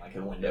was great. Like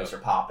the windows are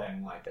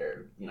popping, like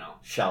they're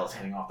shells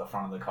hitting off the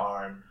front of the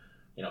car, and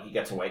he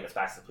gets away, gets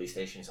back to the police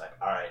station. He's like,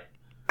 all right,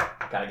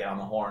 gotta get on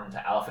the horn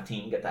to Alpha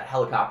Team, get that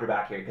helicopter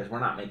back here because we're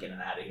not making it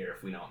out of here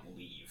if we don't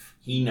leave.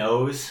 He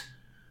knows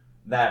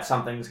that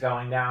something's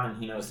going down,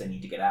 and he knows they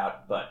need to get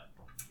out, but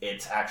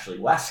it's actually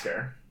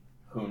Wesker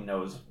who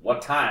knows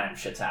what time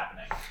shit's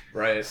happening.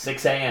 Right.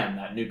 6 a.m.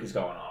 that nuke is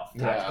going off.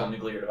 Tactical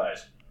nuclear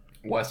device.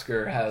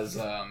 Wesker has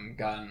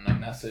gotten a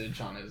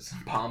message on his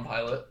Palm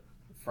Pilot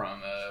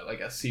from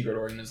a secret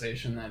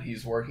organization that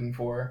he's working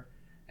for,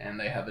 and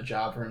they have a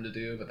job for him to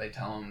do, but they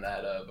tell him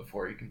that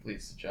before he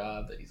completes the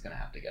job that he's going to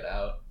have to get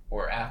out,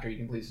 or after he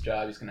completes the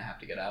job he's going to have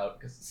to get out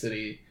because the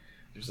city,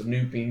 there's a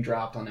nuke being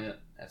dropped on it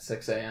at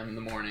 6 a.m. in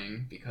the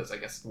morning because I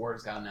guess the word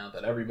has gotten out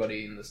that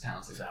everybody in this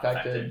town is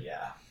infected.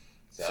 Yeah.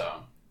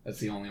 So that's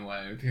the only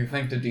way you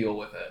think to deal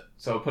with it.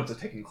 So it puts a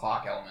ticking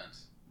clock element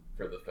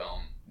for the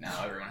film.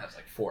 Now everyone has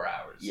 4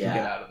 hours to get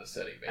out of the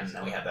city, basically. And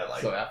then we had that a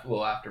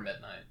little after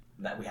midnight.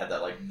 That we had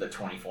that the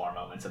 24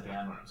 moments at the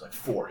end when it was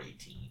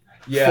 4:18.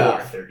 Yeah.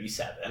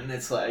 4:37.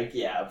 It's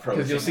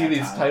because you'll see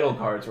these title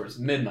cards where it's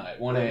midnight,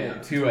 1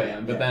 a.m., 2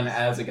 a.m., but then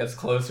as it gets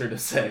closer to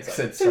 6,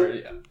 it's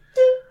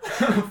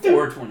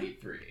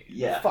 4:23.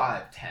 Yeah.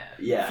 5:10.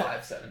 Yeah.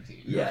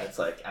 5:17. Yeah, it's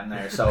and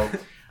there. So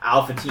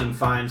Alpha Team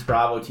finds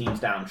Bravo Team's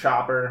down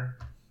chopper.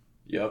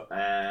 Yep.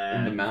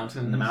 And in the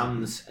mountains. In the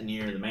mountains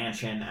near the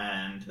mansion,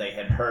 and they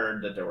had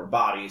heard that there were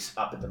bodies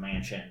up at the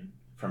mansion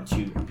from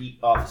 2 beat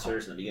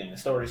officers in the beginning of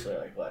the story, so they're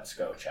like, let's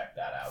go check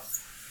that out.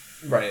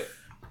 Right.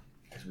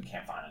 Because we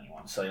can't find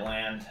anyone. So they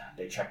land,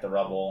 they check the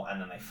rubble,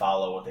 and then they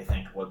follow what they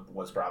think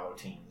was Bravo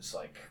Team's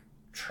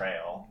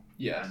trail.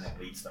 Yes. And it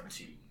leads them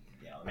to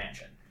the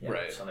mansion.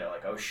 Right. So they're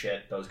like, oh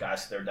shit, those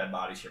guys, there were dead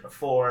bodies here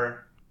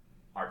before.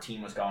 Our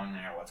team was going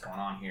there. What's going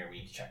on here? We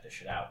need to check this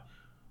shit out.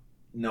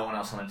 No one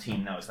else on the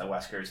team knows that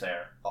Wesker's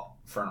there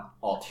for an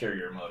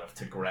ulterior motive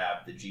to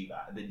grab the G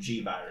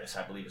virus,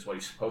 I believe is what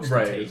he's supposed to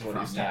take. Right, is what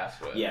he's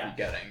tasked with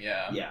getting,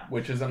 yeah.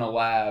 Which is in a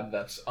lab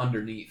that's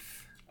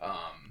underneath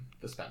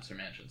the Spencer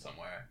Mansion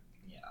somewhere.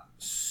 Yeah.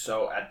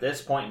 So at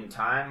this point in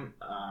time,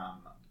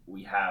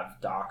 we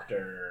have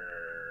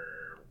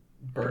Dr.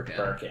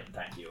 Birkin,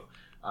 thank you.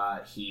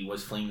 He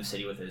was fleeing the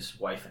city with his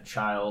wife and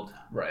child.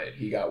 Right.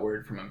 He got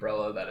word from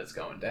Umbrella that it's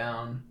going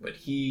down, but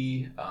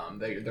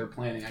they're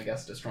planning, I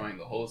guess, destroying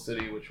the whole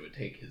city, which would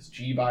take his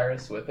G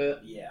virus with it.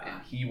 Yeah.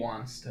 And he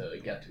wants to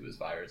get to his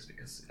virus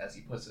because, as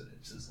he puts it,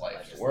 it's his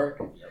life's work.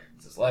 Yep.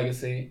 It's his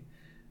legacy.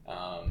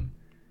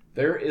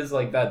 There is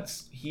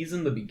he's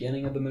in the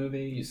beginning of the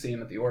movie. You see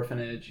him at the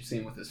orphanage. You see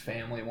him with his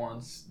family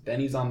once. Then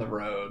he's on the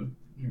road.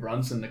 He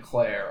runs into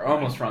Claire, or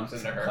almost runs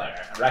into her.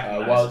 Claire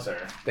recognizes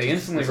her. They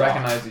instantly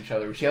recognize each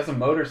other. She has a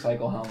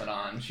motorcycle helmet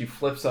on. She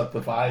flips up the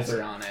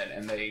visor on it,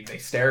 and they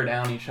stare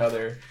down each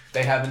other.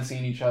 They haven't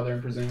seen each other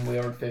in presumably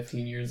over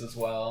 15 years as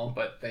well,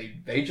 but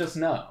they just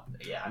know.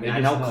 Yeah, I mean, I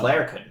know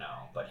Claire could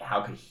know, but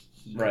how could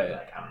he could,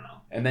 like, I don't know.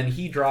 And then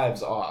he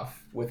drives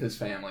off with his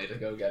family to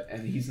go get,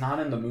 and he's not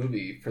in the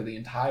movie for the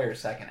entire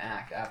second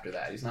act after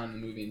that. He's not in the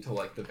movie until,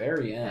 like, the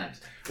very end,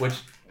 which,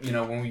 you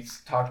know, when we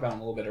talked about him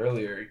a little bit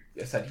earlier,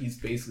 I said he's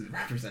basically the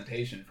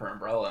representation for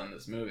Umbrella in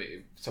this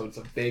movie. So it's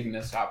a big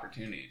missed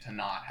opportunity to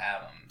not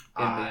have him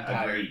in the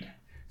entire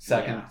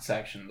second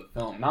section of the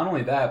film. Not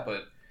only that,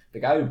 but the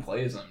guy who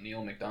plays him,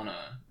 Neil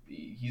McDonough,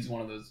 he's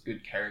one of those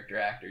good character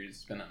actors.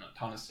 He's been in a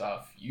ton of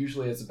stuff,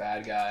 usually as a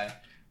bad guy.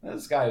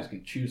 This guy who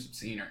can chew some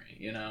scenery,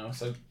 you know?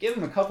 So give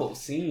him a couple of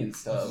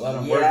scenes to let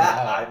him work it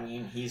out. I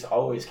mean, he's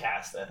always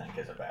cast, I think,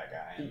 as a bad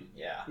guy. And,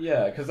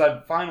 yeah, because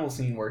that final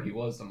scene where he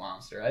was the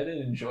monster, I did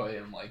enjoy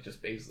him, like,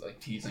 just basically, like,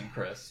 teasing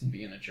Chris and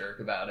being a jerk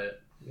about it.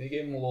 They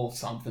gave him a little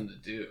something to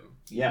do.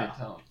 Yeah.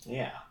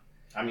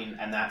 I mean,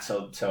 and that,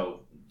 so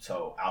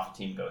Alpha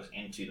Team goes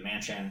into the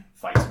mansion,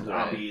 fights some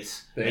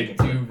zombies. They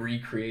do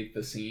recreate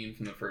the scene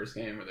from the first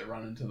game where they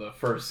run into the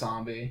first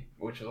zombie,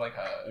 which is like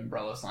a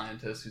Umbrella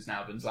scientist who's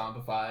now been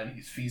zombified, and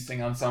he's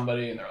feasting on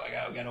somebody, and they're like,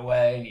 oh, get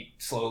away, and he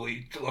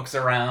slowly looks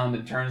around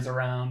and turns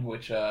around,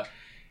 which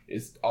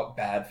is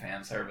bad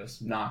fan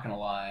service, not gonna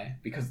lie.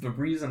 Because the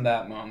reason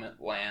that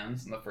moment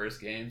lands in the first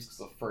game is because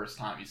the first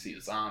time you see a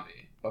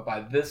zombie. But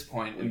by this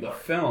point in the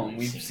film,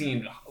 we've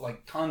seen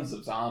like tons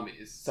of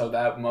zombies, so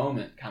that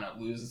moment kind of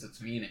loses its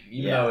meaning,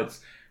 even though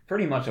it's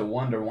pretty much a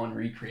one-to-one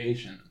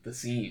recreation of the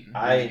scene.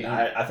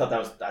 I thought that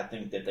was. I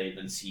think that they'd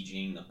been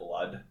CGing the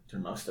blood through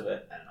most of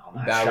it, and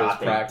on that shot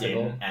was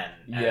practical. They didn't.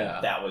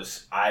 And that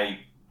was I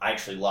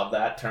actually love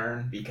that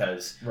turn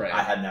because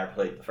I had never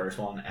played the first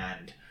one,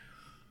 and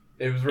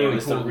it was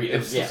really cool.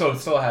 So it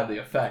still had the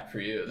effect for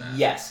you then.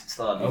 Yes, it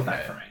still had the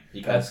effect for me.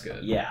 Because, that's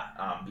good. Yeah,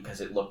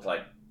 because it looked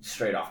like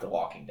straight off The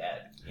Walking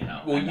Dead, you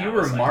know. Well, you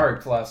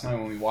remarked last night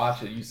when we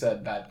watched it, you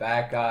said that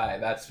guy,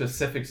 that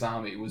specific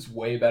zombie, was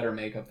way better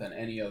makeup than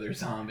any other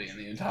zombie in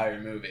the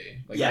entire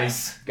movie. Like, they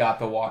got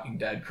the Walking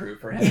Dead crew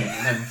for him,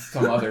 and then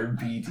some other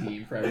B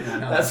team for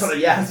everyone else.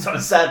 That's what I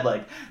said.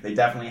 Like, they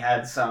definitely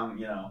had some,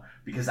 you know,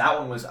 because that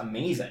one was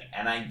amazing,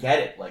 and I get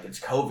it. Like, it's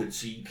COVID,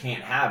 so you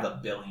can't have 1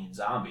 billion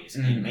zombies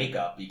in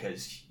makeup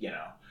because, you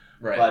know.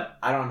 Right. But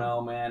I don't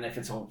know, man. If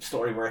it's a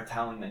story worth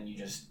telling, then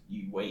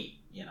you wait.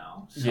 You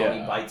know,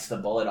 Sony bites the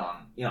bullet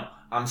on. You know,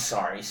 I'm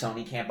sorry,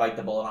 Sony can't bite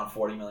the bullet on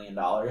 $40 million.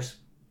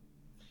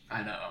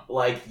 I know.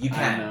 Like, you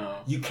can.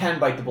 You can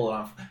bite the bullet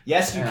on.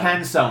 Yes, you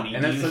can, Sony.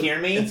 And do you hear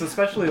me? It's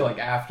especially like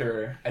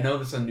after. I know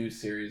this is a new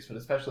series, but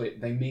especially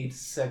they made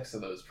 6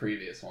 of those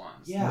previous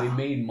ones. Yeah. They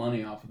made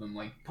money off of them.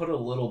 Like, put a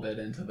little bit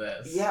into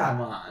this. Yeah.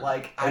 Come on.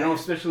 Like, I know,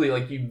 especially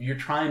like you're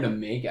trying to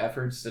make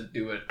efforts to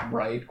do it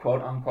right,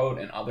 quote unquote,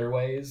 in other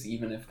ways,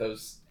 even if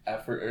those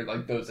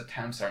those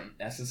attempts aren't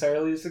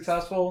necessarily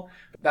successful.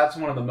 But that's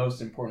one of the most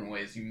important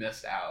ways you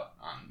missed out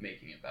on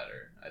making it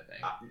better, I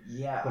think.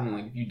 But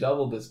like, if you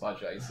double this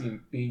budget, I see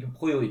it being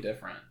completely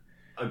different.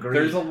 Agreed.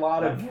 There's a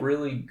lot of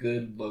really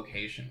good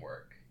location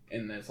work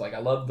in this. Like, I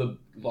love the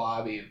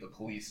lobby of the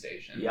police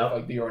station. With,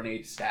 like, the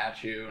ornate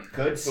statue. And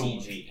good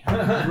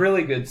CG.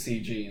 Really good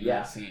CG in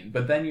that scene.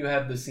 But then you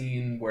have the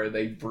scene where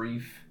they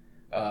brief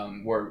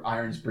where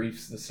Irons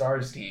briefs the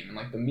STARS team in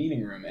like the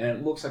meeting room, and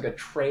it looks like a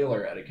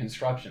trailer at a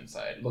construction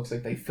site. It looks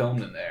like they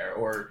filmed in there,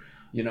 or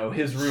you know,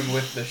 his room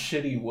with the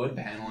shitty wood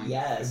paneling.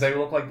 Yes, they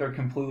look like they're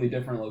completely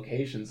different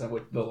locations than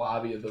what the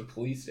lobby of the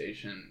police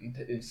station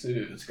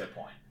ensues. That's a good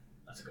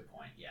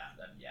point.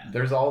 Yeah.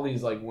 There's all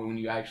these, like, when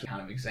you actually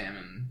kind of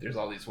examine, there's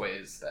all these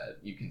ways that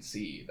you can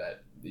see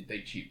that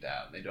they cheaped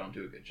out. They don't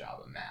do a good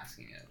job of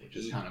masking it, which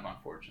is kind of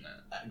unfortunate.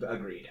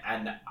 Agreed.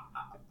 And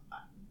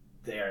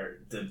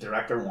the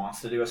director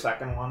wants to do a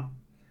second one.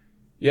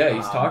 Yeah,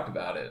 he's talked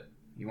about it.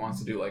 He wants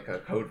to do like a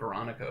Code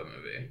Veronica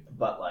movie.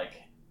 But like,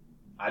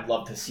 I'd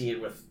love to see it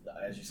with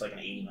just like an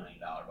 $80 million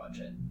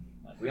budget.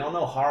 Like, we all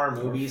know horror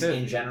movies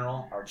in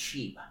general are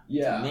cheap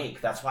to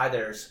make. That's why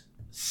there's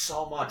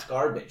so much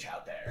garbage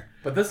out there.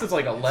 But this is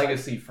like a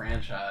legacy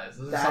franchise.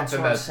 This is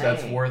something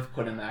that's worth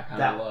putting that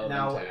kind of love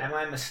now, into. Am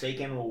I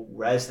mistaken?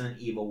 Resident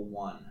Evil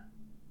 1,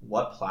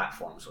 what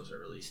platforms was it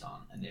released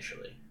on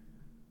initially?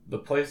 The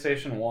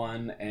PlayStation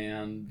 1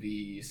 and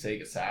the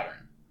Sega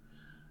Saturn.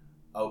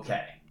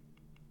 Okay.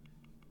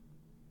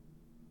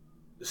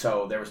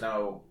 So there was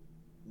no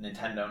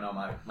Nintendo, no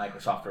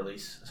Microsoft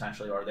release,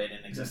 essentially, or they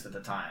didn't exist at the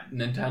time?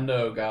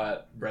 Nintendo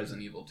got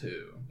Resident Evil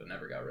 2, but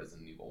never got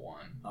Resident Evil 1.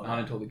 Okay. Not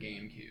until the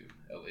GameCube,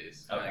 at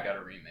least. And I got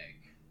a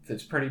remake.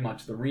 It's pretty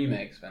much the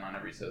remake's been on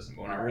every system,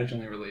 but when I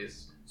originally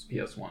released,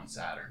 it was PS1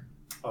 Saturn.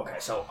 Okay,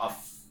 so a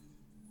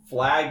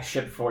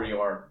flagship for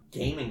your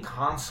gaming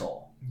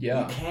console.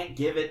 Yeah. You can't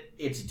give it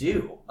its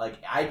due. Like,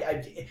 I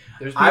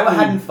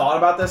hadn't thought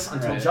about this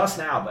until just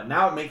now, but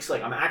now it makes,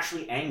 like, I'm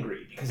actually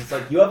angry because it's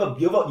like you have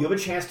a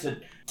chance to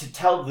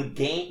tell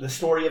the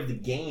story of the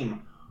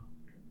game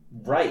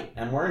right,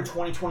 and we're in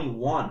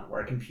 2021,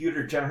 where a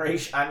computer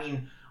generation. I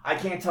mean, I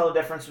can't tell the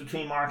difference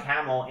between Mark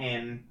Hamill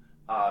in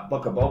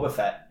Book of Boba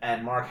Fett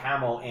and Mark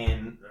Hamill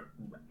in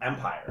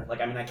Empire.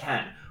 Like, I mean, I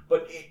can,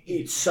 but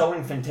it's so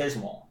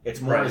infinitesimal. It's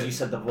more, as you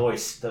said, the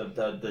voice,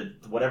 the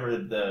whatever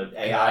the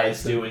AI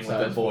is doing with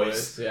the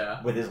voice,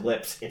 with his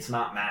lips. It's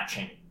not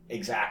matching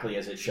exactly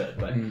as it should,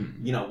 but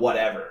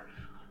whatever.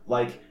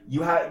 Like,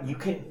 you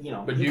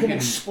can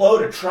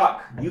explode a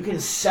truck. You can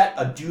set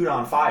a dude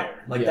on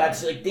fire. Like,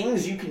 that's like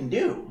things you can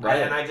do.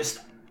 Right. And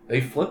they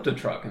flipped a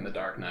truck in The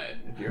Dark Knight,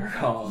 if you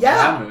recall.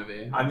 That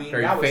movie. I mean,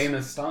 very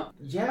famous stunt.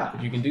 Yeah.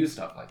 But you can do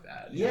stuff like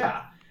that.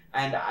 Yeah.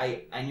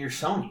 And you're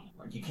Sony.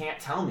 Like, you can't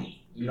tell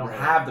me you don't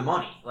have the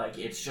money. Like,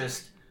 it's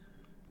just,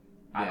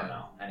 I don't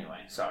know. Anyway,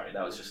 sorry,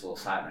 that was just a little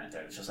side rant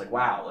there. It's just like,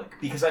 wow, like,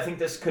 because I think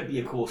this could be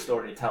a cool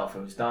story to tell if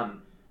it was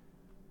done.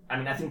 I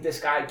mean, I think this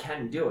guy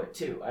can do it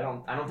too. I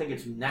don't think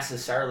it's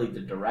necessarily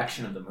the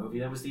direction of the movie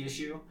that was the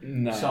issue.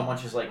 No. So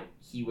much as like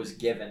he was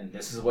given,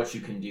 this is what you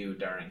can do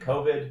during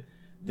COVID.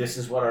 This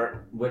is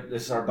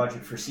this is our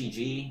budget for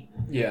CG.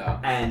 Yeah.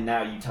 And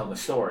now you tell the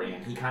story,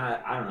 and he kind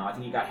of, I don't know. I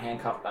think he got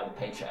handcuffed by the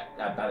paycheck,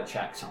 by the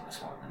checks on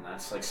this one, and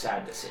that's like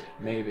sad to see.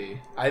 Maybe.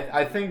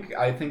 I think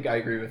I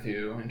agree with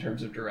you in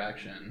terms of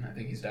direction. I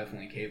think he's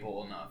definitely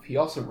capable enough. He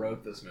also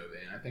wrote this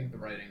movie, and I think the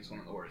writing is one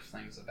of the worst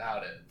things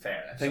about it.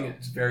 Fair. I think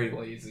it's very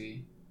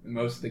lazy.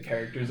 Most of the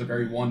characters are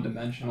very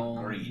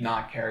one-dimensional,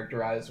 not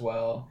characterized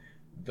well.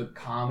 The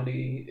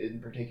comedy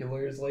in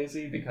particular is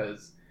lazy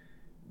because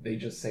they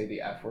just say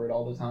the F word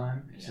all the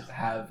time. It's just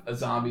have a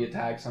zombie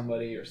attack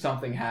somebody or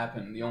something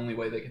happen. The only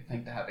way they could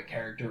think to have a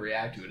character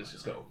react to it is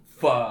just go,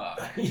 fuck.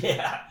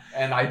 Yeah.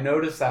 And I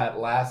noticed that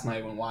last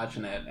night when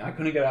watching it, and I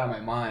couldn't get it out of my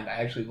mind. I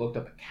actually looked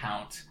up a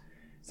count.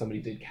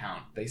 Somebody did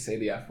count. They say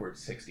the F word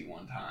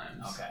 61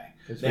 times. Okay.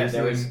 It's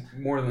basically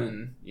more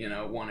than,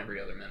 one every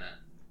other minute.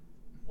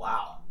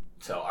 Wow.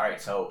 So, all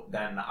right. So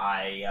then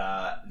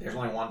there's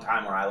only one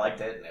time where I liked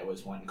it, and it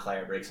was when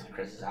Claire breaks into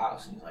Chris's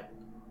house, and he's like,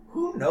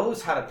 who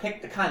knows how to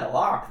pick the kind of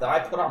lock that I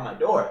put on my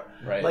door?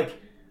 Right.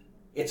 Like,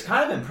 it's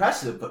kind of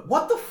impressive, but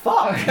what the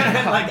fuck?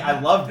 Like,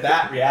 I loved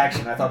that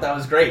reaction. I thought that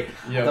was great.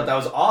 Yep. I thought that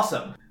was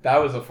awesome. That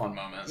was a fun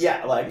moment.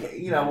 Yeah, like,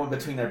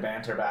 between their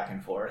banter back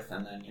and forth,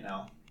 and then,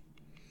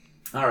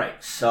 All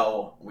right,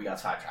 so we got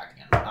sidetracked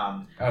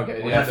again. We're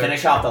going to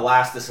finish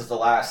off this is the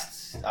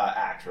last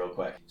act real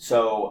quick.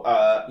 So,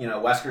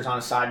 Wesker's on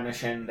a side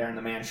mission. They're in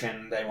the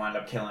mansion. They wind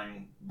up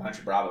killing a bunch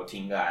of Bravo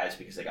team guys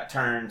because they got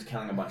turned,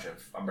 killing a bunch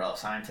of Umbrella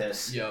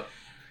scientists. Yep.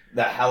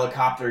 The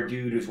helicopter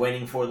dude who's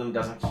waiting for them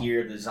doesn't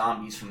hear the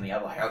zombies from the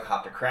other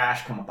helicopter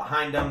crash come up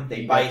behind him.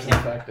 They bite him.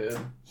 Infected.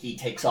 He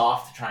takes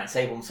off to try and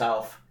save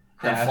himself.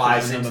 Then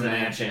flies into the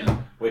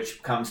mansion,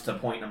 which comes to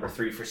point number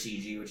 3 for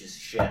CG, which is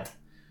shit.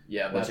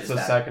 Yeah, that's the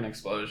second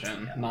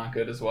explosion. Yeah. Not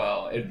good as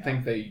well. I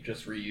think they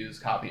just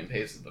reused, copy and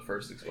pasted the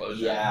first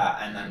explosion.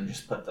 Yeah, and then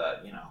just put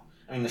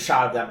the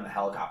shot of them in the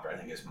helicopter, I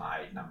think, is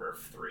my number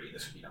 3.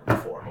 This would be number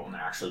 4, but when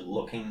they're actually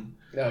looking...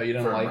 Oh, you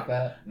don't like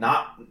that?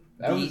 Not...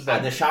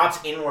 The shots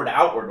inward,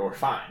 outward were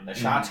fine. The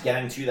shots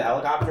getting to the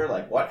helicopter,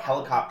 like, what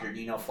helicopter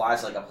do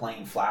flies like a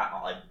plane flat,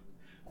 like...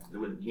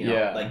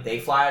 Like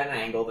they fly at an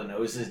angle, the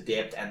nose is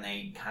dipped, and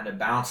they kind of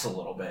bounce a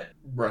little bit.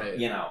 Right.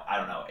 I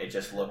don't know. It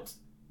just looked...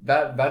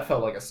 That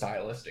felt like a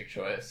stylistic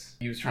choice.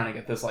 He was trying to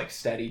get this like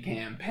steady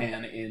cam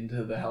pan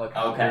into the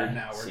helicopter. Okay.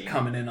 Now we're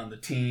coming in on the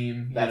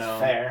team. That's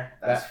fair.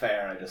 That's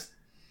fair.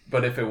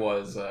 But if it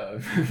was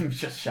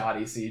just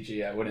shoddy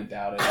CG, I wouldn't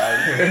doubt it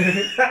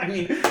either. I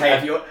mean,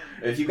 hey,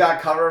 if you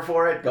got cover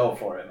for it, go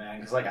for it, man.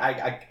 Because like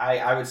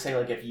I would say,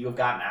 like, if you've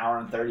got an hour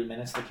and 30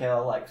 minutes to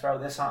kill, like, throw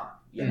this on.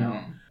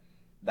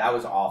 That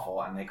was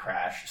awful, and they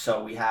crash.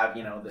 So we have,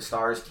 the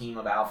STARS team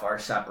of Alpha are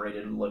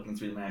separated and looking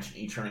through the mansion,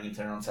 each turning into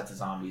their own sets of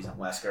zombies. And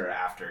Wesker,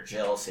 after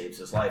Jill saves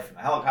his life from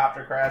the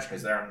helicopter crash,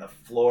 because they're on the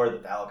floor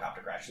that the helicopter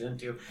crashes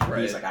into,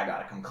 he's like, I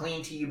gotta come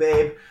clean to you,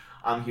 babe.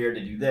 I'm here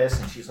to do this.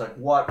 And she's like,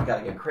 what? We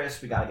gotta get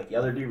Chris. We gotta get the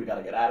other dude. We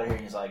gotta get out of here.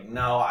 And he's like,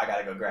 no, I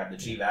gotta go grab the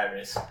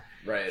G-Virus.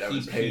 Right, I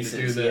was paid to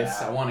do this.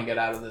 Yeah. I want to get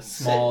out of this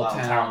small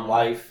town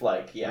life,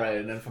 Right,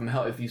 and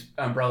if these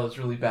umbrellas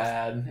really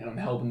bad, and I'm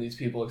helping these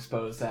people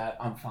expose that,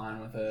 I'm fine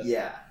with it.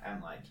 Yeah,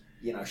 and like,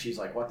 she's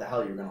like, what the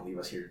hell, you're going to leave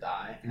us here to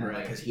die? And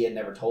because he had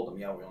never told them,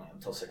 we only have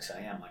until 6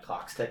 a.m., like,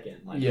 clock's ticking.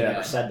 Like, he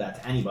never said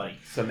that to anybody.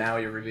 So now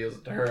he reveals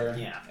it to her.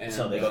 Yeah, and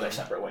so they go their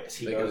separate ways.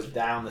 He goes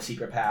down the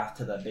secret path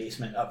to the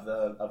basement of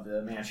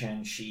the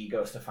mansion. She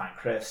goes to find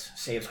Chris,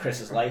 saves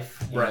Chris's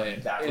life.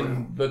 Right.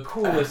 In the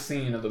coolest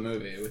scene of the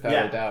movie,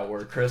 without a doubt,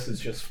 where Chris is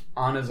just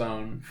on his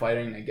own,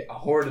 fighting a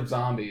horde of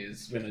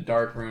zombies in a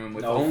dark room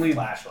with only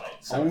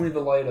flashlights. Only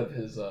the light of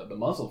his, the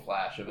muzzle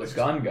flash of his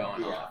gun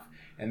going off.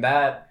 And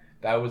that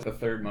was the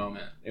third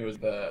moment. It was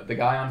the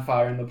guy on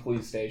fire in the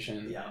police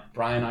station. Yeah.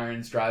 Brian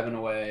Irons driving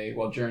away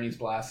while Journey's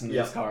blasting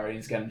his car and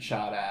he's getting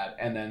shot at.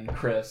 And then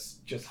Chris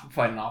just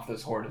fighting off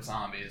this horde of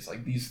zombies.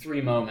 Like, these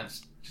 3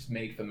 moments just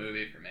make the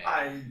movie for me.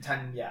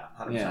 100%.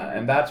 Yeah,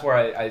 and that's where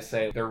I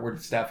say there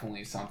was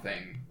definitely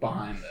something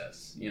behind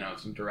this.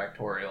 Some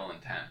directorial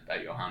intent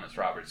that Johannes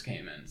Roberts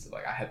came in. So,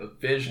 like, I have a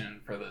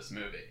vision for this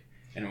movie.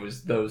 And it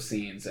was those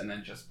scenes and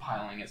then just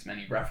piling as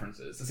many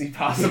references as he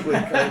possibly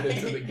could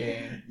into the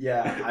game.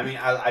 Yeah, I mean,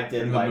 I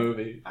did like the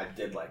movie. I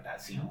did like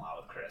that scene a lot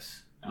with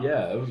Chris.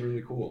 Yeah, it was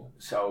really cool.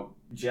 So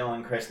Jill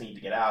and Chris need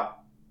to get out,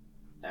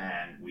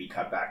 and we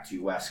cut back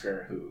to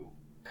Wesker, who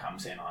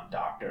comes in on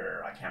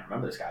Dr. I can't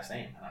remember this guy's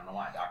name. I don't know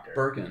why. Dr.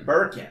 Birkin.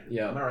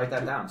 Yeah. I'm going to write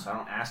that down so I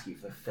don't ask you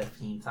for the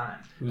 15th time.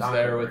 Who's Dr.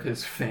 there Birkin. with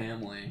his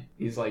family.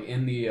 He's like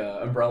in the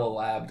Umbrella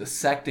lab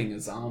dissecting a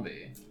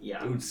zombie. Yeah.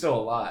 Who's still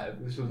alive.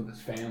 This was with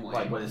his family.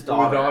 Like with his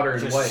daughter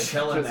and just wife.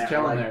 chilling just there.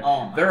 chilling Like, there.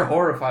 oh they're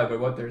horrified by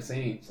what they're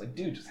seeing. It's like,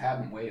 dude, just have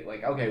them wait.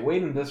 Like, okay,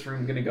 wait in this room.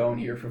 I'm going to go in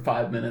here for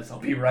 5 minutes. I'll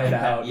be right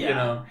out. Yeah. You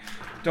know,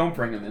 don't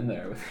bring him in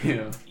there with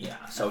you.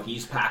 Yeah. So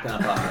he's packing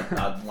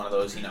up one of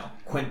those,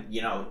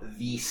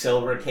 the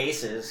silver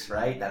cases,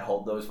 right, that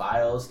hold those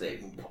vials.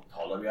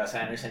 Paul W.S.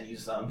 Anderson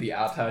used them. The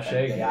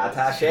attaché case. The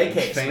attaché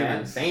case,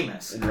 man. Famous.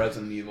 Famous. In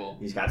Resident Evil.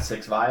 He's got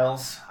 6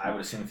 vials. I would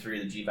assume 3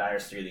 of the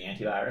G-virus, 3 of the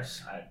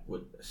antivirus. I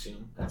would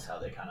assume that's how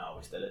they kind of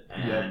always did it.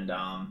 And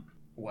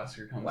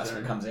Wesker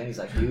comes in. He's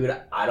like, dude,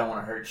 I don't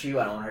want to hurt you.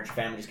 I don't want to hurt your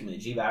family. Just give me the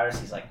G-virus.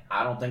 He's like,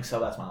 I don't think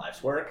so. That's my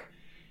life's work.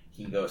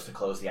 He goes to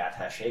close the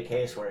attaché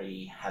case where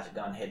he has a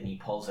gun hidden. He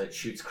pulls it,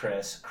 shoots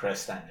Chris.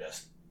 Wesker.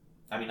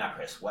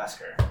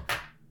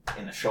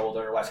 In the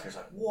shoulder. Wesker's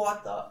like,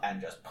 what the?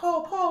 And just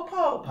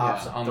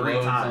pops him 3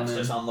 times.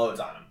 Just unloads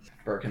on him.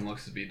 Birkin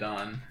looks to be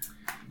done.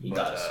 He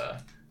does.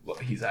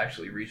 He's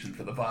actually reaching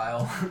for the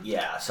vial.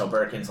 Yeah, so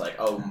Birkin's like,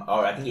 oh,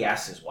 I think he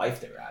asks his wife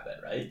to grab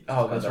it, right?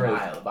 Oh, that's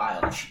right. The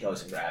vial, and she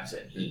goes and grabs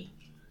it, and he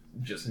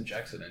just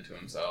injects it into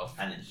himself.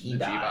 And then he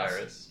dies.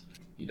 G-virus.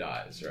 He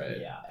dies, right?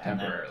 Yeah.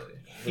 Temporarily.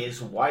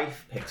 His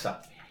wife picks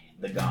up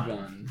the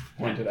gun.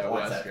 Pointed at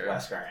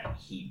Wesker. And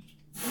he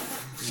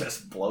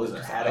just blows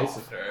her head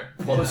off.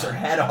 Blows her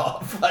head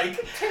off.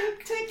 Like,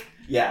 tick.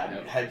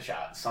 Yeah,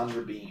 headshot.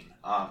 Sandra Bean.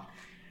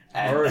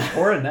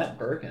 Or Annette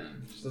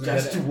Birkin.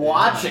 Just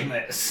watching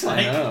this.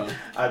 Like, I know.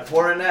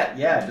 Poor Annette,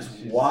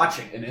 she's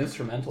watching. An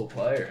instrumental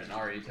player in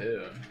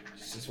RE2.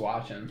 She's just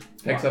watching.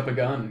 Picks up a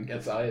gun and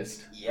gets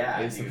iced. Yeah.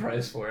 Pays the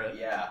price for it.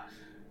 Yeah.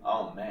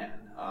 Oh, man.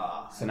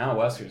 So now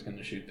Wesker's going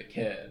to shoot the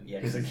kid. Yeah,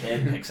 because the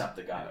kid picks up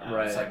the gun.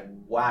 Right. It's like,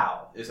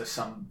 wow, is there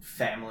some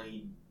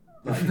family...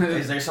 Like,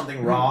 is there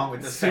something wrong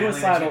with this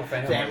suicidal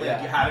family yeah.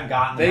 that you haven't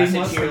gotten the message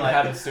must here?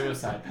 Have had a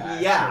suicide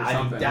pact. Yeah, or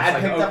something.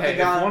 Dad picked up the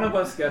gun. If one of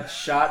us gets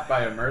shot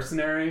by a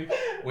mercenary,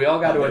 we all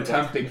got to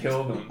attempt to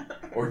kill them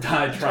or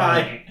die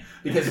trying.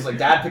 Because it's like,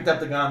 Dad picked up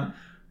the gun.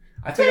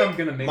 I think I'm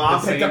gonna make Mom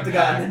the same picked up the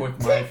gun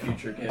with my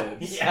future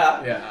kids.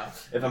 Yeah.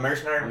 If a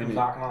mercenary comes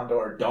knocking on the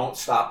door, don't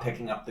stop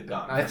picking up the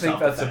gun. I think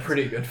that's a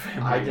pretty good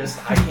family.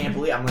 I can't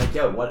believe. I'm like,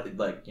 yo, what?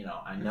 Like,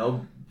 I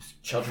know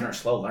children are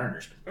slow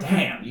learners, but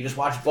damn, you just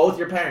watch both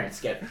your parents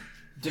get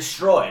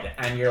destroyed,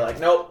 and you're like,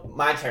 nope,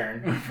 my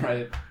turn.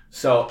 Right.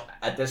 So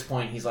at this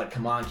point, he's like,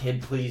 come on,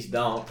 kid, please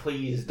don't,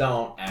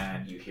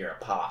 and you hear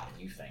a pop,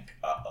 and you think,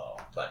 uh-oh.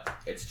 But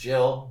it's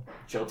Jill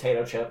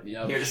Tato Chip,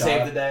 here to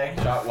save the day.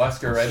 Shot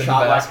Wesker right in the back.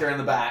 Shot Wesker in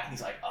the back, and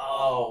he's like,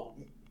 oh,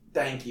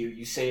 thank you,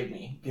 you saved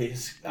me,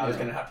 because I was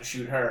going to have to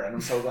shoot her, and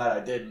I'm so glad I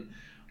didn't.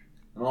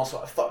 And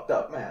also, I fucked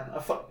up, man. I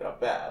fucked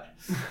up bad.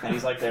 And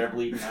he's like there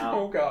bleeding out.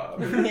 Oh,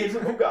 God. He's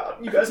like, oh,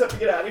 God, you guys have to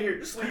get out of here.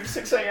 Just leave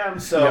 6 a.m.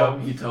 So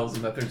he tells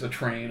them that there's a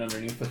train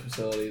underneath the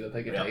facility that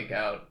they can take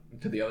out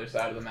to the other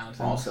side of the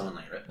mountain. Also in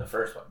the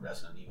first one,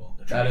 Resident Evil.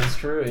 That is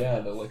true, yeah.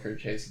 The liquor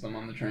chases them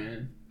on the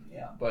train.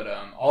 Yeah. But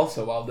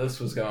also, while this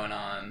was going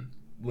on,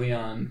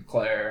 Leon,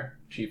 Claire,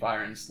 Chief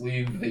Irons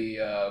leave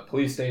the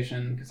police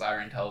station because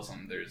Iron tells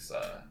them there's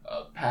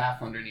a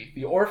path underneath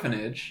the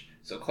orphanage.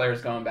 So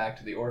Claire's going back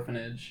to the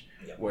orphanage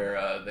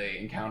where they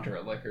encounter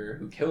a licker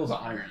who kills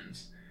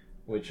Irons,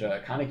 which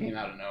kind of came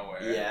out of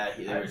nowhere. Yeah,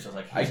 he was just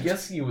like... I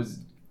guess he was...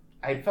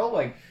 I felt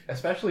like,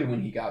 especially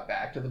when he got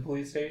back to the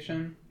police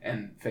station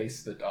and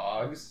faced the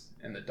dogs,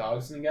 and the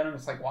dogs didn't get him,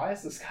 it's like, why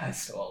is this guy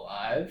still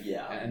alive?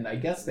 Yeah. And I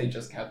guess they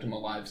just kept him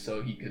alive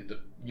so he could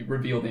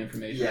reveal the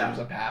information. Yeah. There's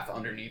a path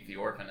underneath the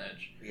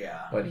orphanage.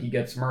 Yeah. But he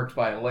gets murked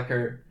by a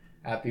licker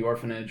at the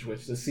orphanage,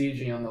 which the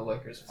CG on the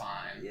licker's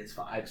fine. It's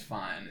fine. It's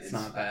fine. It's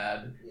not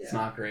bad. Yeah. It's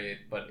not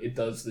great, but it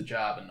does the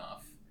job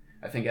enough.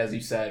 I think, as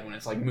you said, when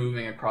it's like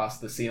moving across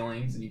the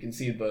ceilings and you can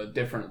see the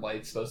different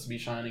lights supposed to be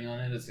shining on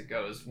it as it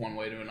goes one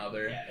way to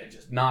another. Yeah, it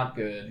just... Not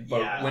good,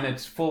 but when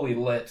it's fully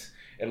lit,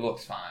 it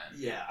looks fine.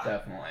 Yeah.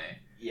 Definitely.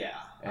 Yeah.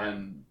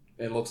 And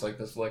it looks like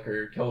this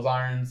licker kills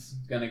Irons,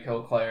 gonna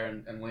kill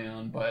Claire and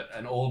Leon, but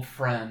an old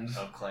friend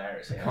of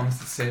Claire's comes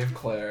to save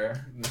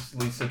Claire, Miss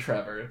Lisa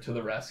Trevor, to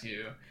the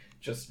rescue.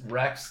 Just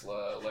wrecks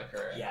the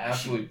licker. Yeah,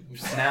 absolutely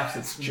snaps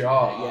its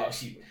jaw. Yeah,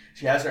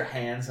 she has her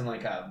hands in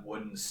like a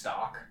wooden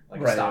stock,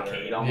 like a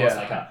stockade, almost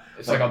like a.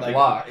 It's like a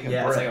block.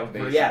 Yeah, it's like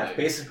it's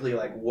basically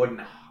like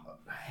wooden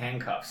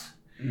handcuffs,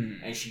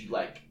 and she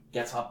like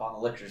gets up on the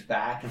licker's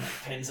back and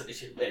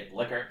like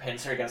licker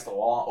pins her against the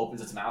wall, opens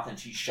its mouth, and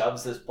she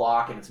shoves this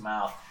block in its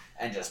mouth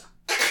and just.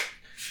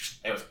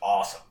 It was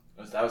awesome.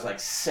 That was like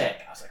sick.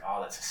 I was like, oh,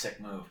 that's a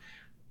sick move.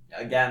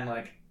 Again,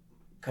 like.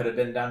 Could have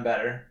been done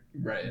better.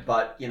 Right.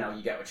 But, you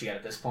get what you get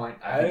at this point.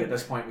 I think at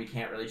this point we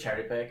can't really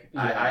cherry pick.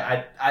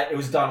 Yeah. It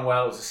was done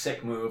well. It was a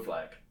sick move.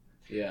 Like,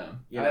 yeah.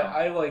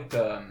 I liked,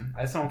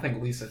 I still don't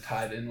think Lisa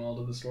tied in well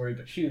to the story,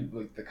 but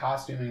the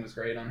costuming was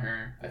great on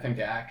her. I think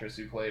the actress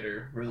who played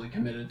her really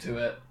committed to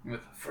it with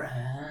a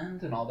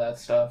friend and all that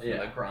stuff, and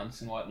the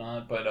grunts and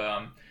whatnot. But,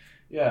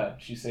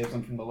 she saves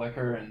him from the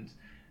liquor and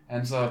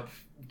ends up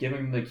giving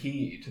him the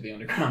key to the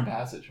underground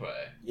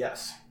passageway.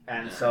 Yes.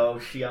 And so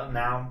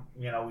now,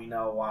 we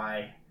know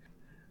why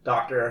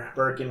Dr.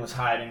 Birkin was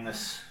hiding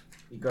this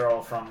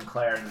girl from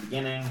Claire in the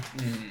beginning.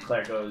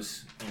 Claire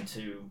goes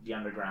into the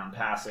underground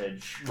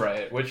passage.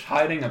 Right, which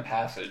hiding a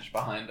passage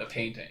behind a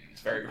painting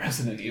is very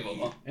Resident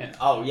Evil. Yeah.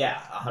 Oh,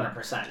 yeah,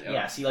 100%.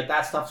 Yeah, see,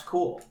 that stuff's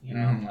cool.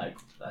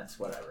 That's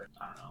whatever.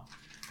 I don't know.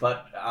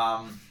 But,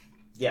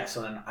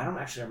 so then I don't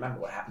actually remember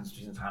what happens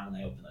between the time when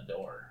they open the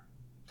door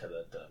to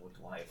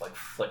when they,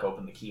 flick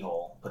open the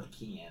keyhole, put the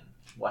key in.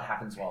 What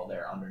happens while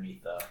they're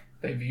underneath the...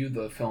 They view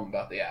the film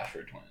about the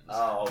Asher twins.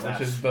 Oh, which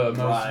is the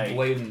most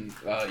blatant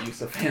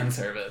use of fan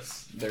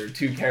service. There are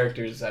two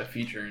characters that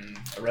feature in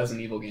a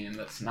Resident Evil game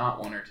that's not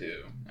 1 or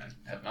 2. And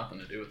have nothing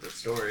to do with this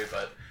story,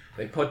 but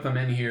they put them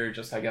in here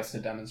just, I guess, to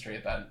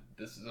demonstrate that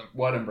this is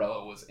what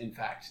Umbrella was in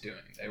fact doing.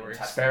 They were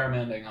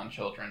experimenting on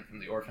children from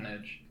the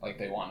orphanage, like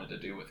they wanted to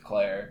do with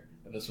Claire,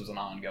 but this was an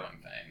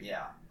ongoing thing.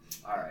 Yeah.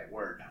 All right,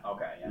 word.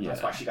 Okay, yeah.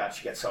 That's why she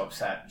gets so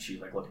upset.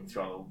 She's looking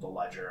through all the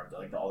ledger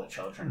of all the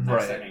children.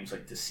 Right. Their names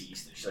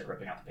deceased, and she's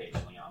ripping out the page.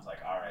 And Leon's like,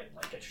 "All right,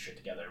 get your shit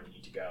together. We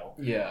need to go."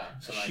 Yeah.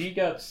 So she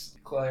gets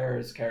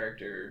Claire's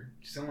character.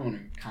 She's the only one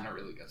who kind of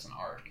really gets an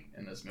arc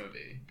in this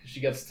movie. She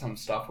gets some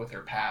stuff with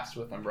her past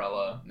with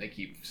Umbrella. And they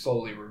keep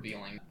slowly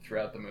revealing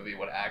throughout the movie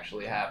what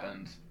actually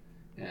happened,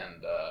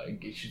 and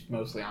she's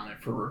mostly on it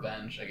for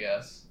revenge, I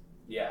guess.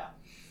 Yeah.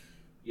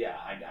 Yeah,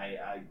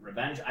 I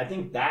revenge. I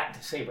think that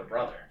to save her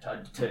brother,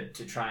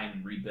 to try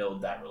and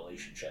rebuild that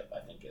relationship,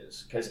 I think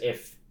is because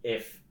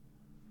if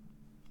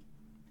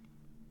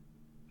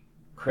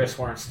Chris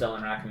weren't still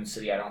in Raccoon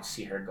City, I don't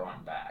see her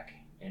going back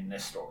in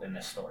this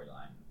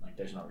storyline.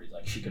 There's no reason.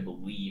 She could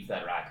believe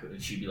that Raccoon.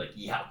 She'd be like,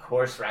 yeah, of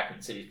course,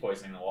 Raccoon City's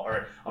poisoning the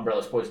water.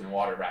 Umbrella's poisoning the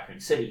water of Raccoon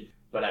City.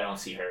 But I don't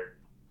see her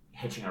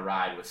hitching a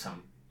ride with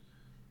some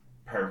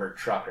pervert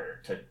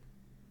trucker to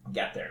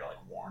get there to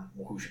warn.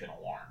 Well, who's she gonna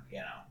warn?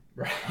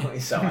 Right.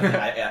 So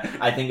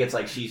I think it's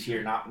she's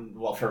here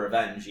for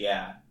revenge,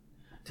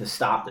 to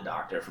stop the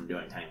doctor from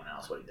doing to anyone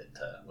else what he did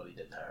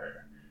to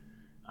her.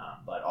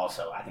 But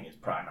also I think it's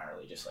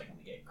primarily just when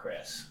we get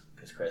Chris,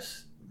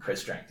 because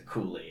Chris drank the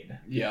Kool-Aid.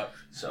 Yep.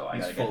 So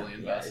he's fully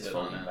invested. He's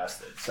fully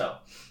invested. So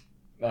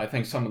I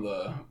think some of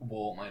the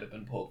wool might have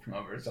been pulled from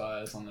over his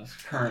eyes on this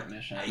current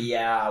mission.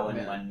 Yeah,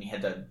 when he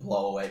had to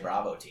blow away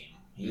Bravo team.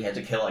 He had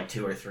to kill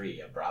 2 or 3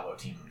 of Bravo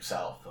team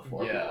himself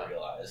before people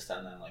realized,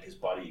 and then his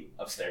buddy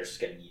upstairs was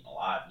getting eaten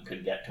alive and you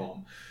couldn't get to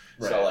him.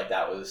 Right. So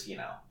that was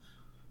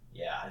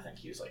I think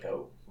he was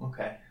oh,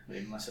 okay,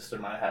 maybe my sister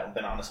might have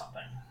been onto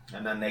something.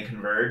 And then they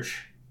converge.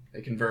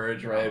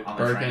 Right?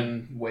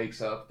 Birkin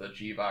wakes up the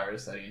G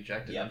virus that he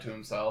injected into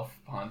himself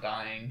upon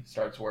dying,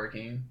 starts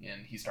working,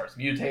 and he starts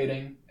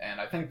mutating.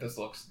 And I think this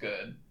looks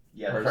good.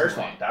 Yeah, the first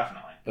one,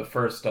 definitely. The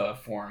first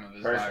form of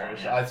his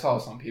virus. I saw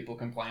some people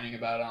complaining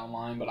about it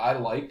online, but I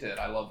liked it.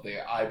 I love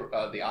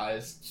the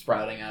eyes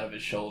sprouting out of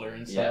his shoulder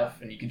and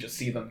stuff, and you can just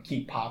see them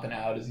keep popping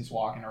out as he's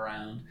walking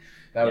around.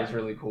 That was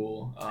really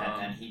cool.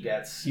 And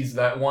he's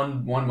that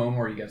one moment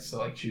where he gets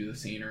to chew the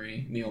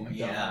scenery. Neil McDonough.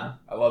 Yeah.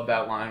 I love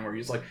that line where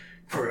he's like,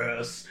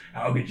 "Chris,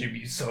 how could you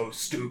be so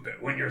stupid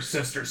when your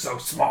sister's so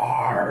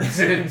smart?"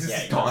 And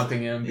just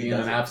taunting him, being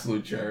an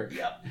absolute jerk.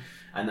 Yep.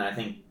 And then I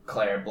think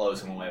Claire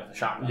blows him away with a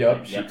shotgun.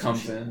 Yep, she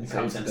comes in,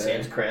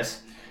 saves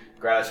Chris,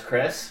 grabs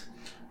Chris,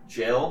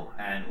 Jill,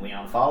 and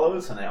Leon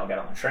follows, and they all get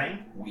on the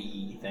train.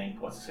 We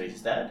think what's-his-face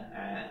is dead,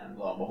 and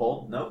lo and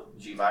behold, nope,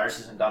 G-Virus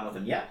isn't done with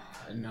him yet.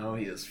 No,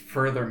 he is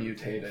further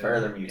mutated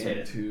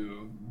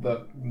into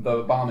the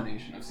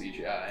abomination of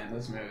CGI in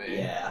this movie.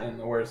 Yeah. In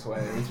the worst way.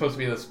 It's supposed to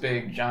be this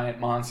big, giant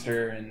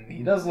monster, and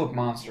he does look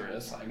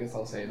monstrous, I guess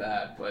I'll say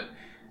that, but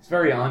it's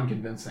very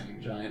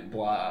unconvincing giant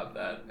blob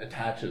that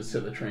attaches to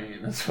the train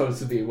that's supposed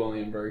to be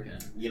William Birkin.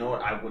 You know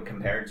what I would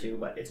compare it to,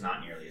 but it's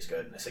not nearly as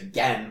good. And this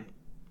again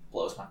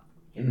blows my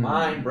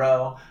mind,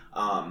 bro.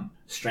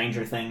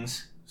 Stranger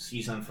Things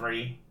season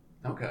 3.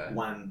 Okay.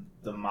 When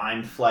the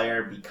mind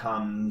flayer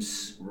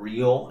becomes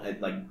real,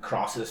 it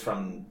crosses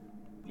from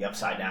the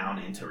upside down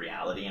into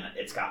reality, and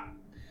it's got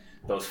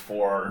those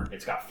 4.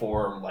 It's got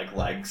 4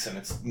 legs, and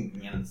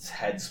its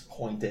head's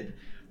pointed.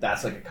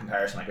 That's a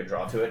comparison I could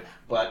draw to it,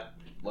 but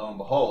lo and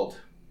behold,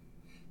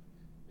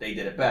 they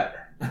did it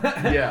better.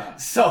 Yeah.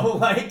 So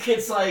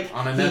it's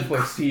on a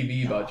Netflix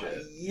TV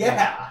budget.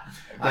 Yeah.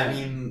 Again, I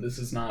mean, this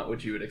is not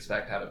what you would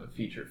expect out of a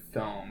feature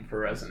film for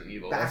Resident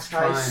Evil. Backed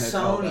by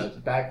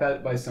Sony.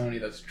 Backed by Sony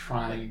that's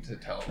trying to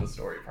tell the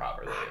story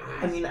properly.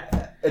 I mean,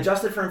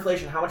 adjusted for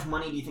inflation, how much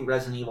money do you think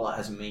Resident Evil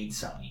has made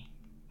Sony?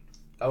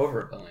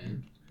 Over $1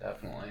 billion,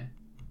 definitely.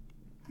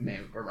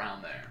 Maybe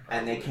around there. Probably.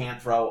 And they can't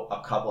throw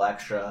a couple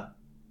extra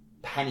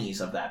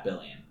pennies of that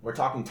billion. We're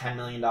talking $10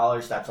 million.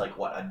 That's like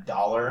what,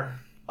 $1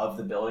 of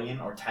the billion,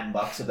 or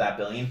 $10 of that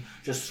billion.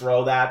 Just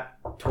throw that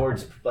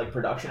towards like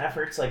production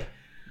efforts. Like,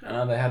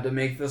 they had to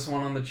make this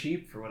one on the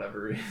cheap for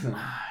whatever reason.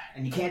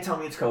 And you can't tell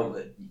me it's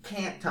COVID. You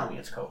can't tell me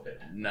it's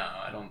COVID. No,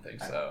 I don't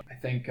think so. I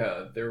think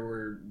there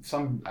were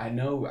some...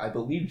 I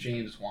believe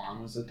James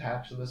Wan was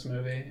attached to this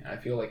movie. And I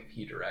feel like if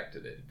he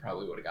directed it, he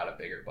probably would have got a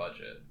bigger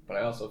budget. But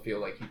I also feel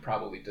like he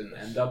probably didn't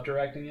end up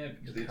directing it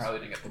because he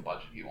probably didn't get the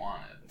budget he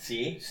wanted.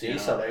 See? You know?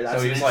 So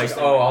he's like,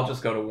 I'll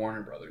just go to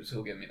Warner Brothers.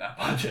 Who'll give me that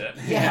budget?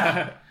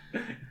 Yeah.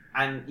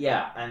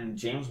 And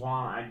James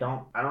Wan, I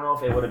don't know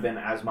if it would have been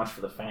as much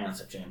for the fans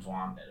if James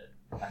Wan did it.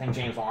 I think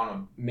James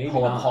Wan would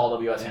pull up Paul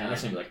W.S.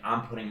 Anderson and be like,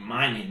 I'm putting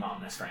my name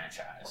on this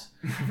franchise.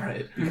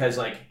 Right. Because,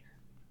 like,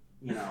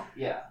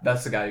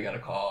 that's the guy you gotta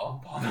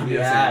call. Paul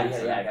W.S.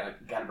 Anderson. I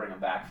gotta bring him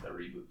back for the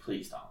reboot.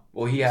 Please don't.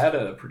 Well, he had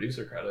a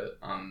producer credit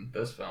on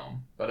this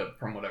film, but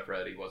from what I've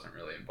read, he wasn't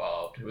really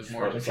involved. It was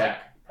more just like...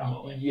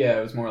 Probably. Yeah,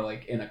 it was more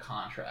like in a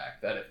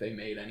contract that if they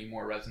made any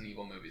more Resident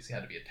Evil movies, he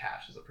had to be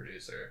attached as a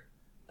producer.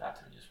 That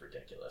to me is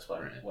ridiculous,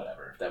 but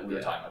whatever. That we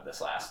were talking about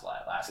this last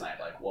night.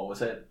 Like, what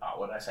was it?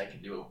 What did I say?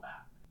 Can do.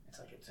 It's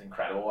like, it's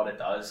incredible what it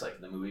does. Like,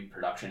 the movie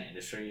production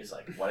industry is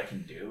like, what it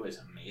can do is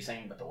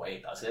amazing, but the way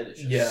it does it is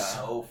just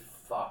so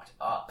fucked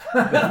up.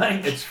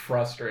 Like, it's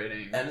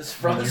frustrating. And it's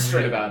frustrating. You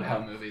read about how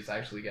movies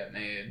actually get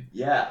made.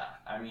 Yeah,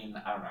 I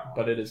mean, I don't know.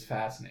 But it is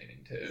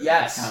fascinating too.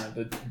 Yes. Kind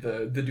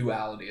of the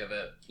duality of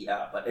it.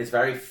 Yeah, but it's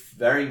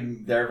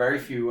there are very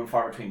few and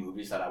far between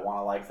movies that I want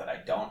to like that I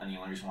don't, and the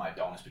only reason why I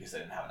don't is because they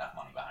didn't have enough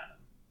money behind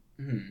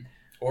them. Mm-hmm.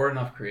 Or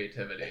enough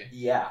creativity.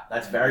 Yeah,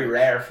 that's very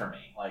rare for me.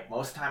 Like,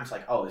 most times,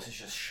 like, oh, this is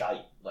just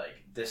shite.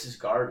 Like, this is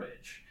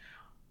garbage.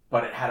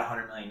 But it had a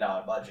 $100 million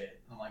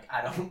budget. I'm like,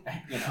 I don't,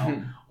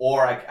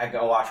 Or I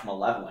go watch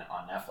Malevolent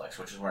on Netflix,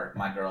 which is where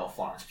my girl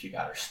Florence Pugh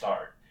got her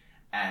start,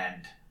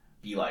 and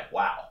be like,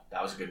 wow,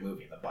 that was a good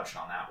movie. The budget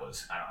on that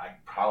was,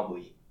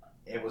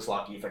 it was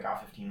lucky if it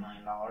got $15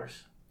 million,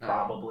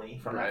 probably,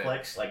 from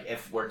Netflix. Like,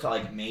 if we're to,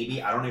 like,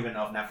 maybe, I don't even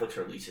know if Netflix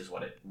releases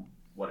what it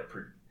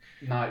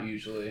Not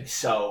usually.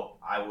 So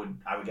I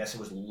would guess it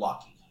was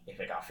lucky if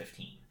it got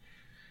 15.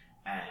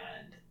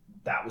 And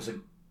that was a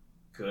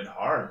good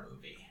horror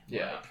movie.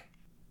 Yeah.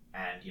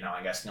 And,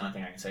 I guess the only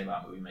thing I can say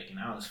about movie making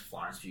now is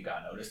Florence Pugh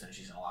got noticed and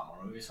she's in a lot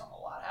more movies, so I'm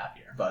a lot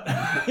happier. But,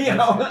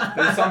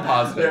 there's some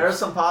positives. There are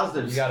some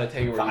positives. You gotta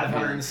take it where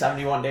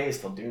 571 days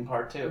till Dune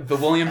Part 2. The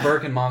William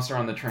Birkin monster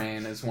on the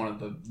train is one of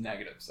the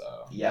negatives,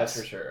 though. Yes.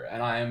 That's for sure.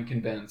 And I am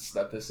convinced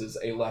that this is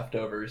a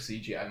leftover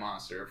CGI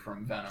monster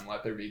from Venom,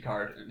 Let There Be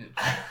Carnage.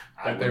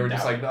 That they were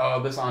just like,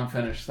 oh, this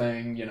unfinished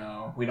thing,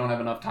 we don't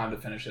have enough time to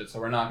finish it, so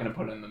we're not going to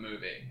put it in the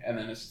movie. And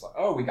then it's just like,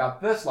 oh, we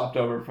got this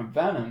leftover from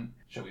Venom.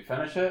 Should we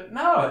finish it?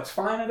 No, it's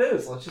fine, it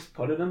is. Let's just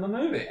put it in the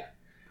movie.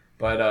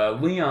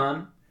 But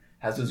Leon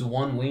has his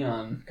one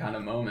Leon kind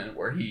of moment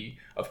where he,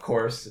 of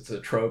course, it's a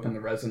trope in the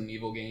Resident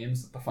Evil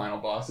games that the final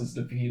boss is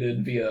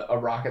defeated via a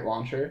rocket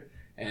launcher,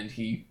 and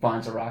he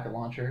finds a rocket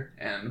launcher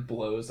and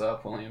blows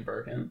up William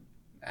Birkin.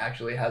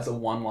 Actually has a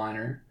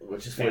one-liner,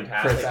 which is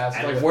fantastic. Chris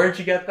asks, like, where'd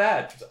you get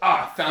that?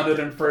 Found it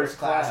in first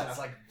class. And I was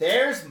like,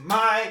 there's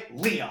my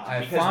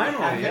Leon. Because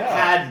finally, we haven't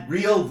had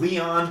real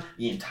Leon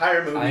the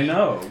entire movie. I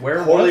know.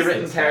 Where poorly was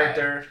written this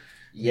character. Guy?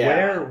 Yeah.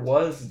 Where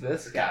was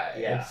this guy?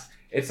 Yeah.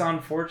 It's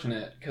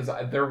unfortunate because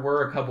there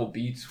were a couple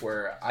beats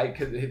where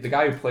the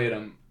guy who played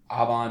him,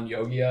 Avan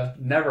Yogia,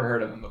 never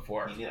heard of him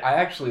before. I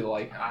actually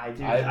like him.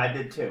 I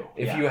did too.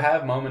 If you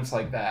have moments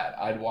like that,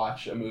 I'd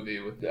watch a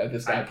movie with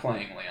this guy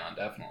playing Leon,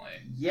 definitely.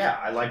 Yeah,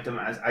 I liked him.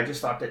 I just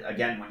thought that,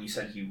 again, when you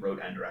said he wrote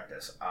and directed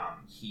this,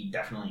 he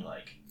definitely,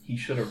 he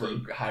should have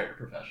hired a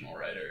professional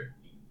writer.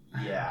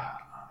 Yeah,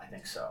 I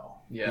think so.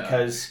 Yeah.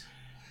 Because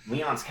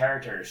Leon's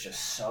character is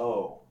just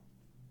so...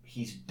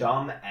 He's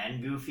dumb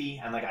and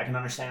goofy, and I can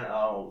understand,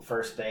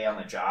 first day on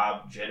the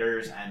job,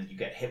 jitters, and you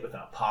get hit with an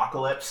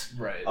apocalypse.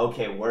 Right.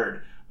 Okay,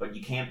 word. But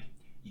you can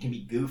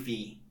be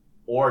goofy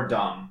or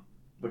dumb,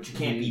 but you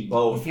can't be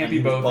both. You can't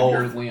be both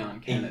if you're Leon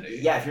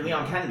Kennedy. If you're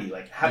Leon Kennedy,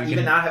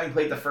 not having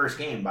played the first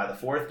game, by the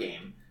fourth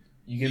game,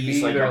 you can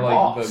be either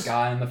the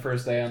guy on the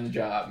first day on the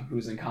job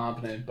who's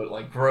incompetent,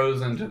 but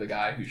grows into the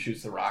guy who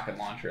shoots the rocket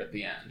launcher at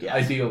the end.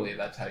 Yes. Ideally,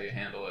 that's how you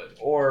handle it.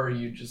 Or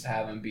you just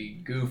have him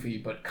be goofy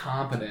but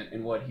competent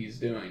in what he's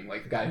doing,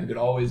 like the guy who could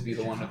always be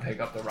the one to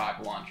pick up the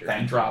rocket launcher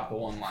and drop the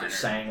one-liner. For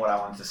saying what I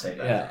wanted to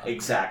say.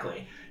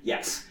 Exactly.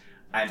 Yes,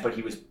 but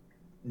he was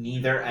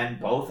neither and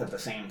both at the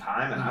same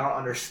time, and I don't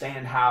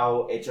understand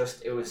how it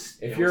was.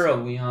 If you're a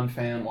Leon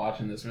fan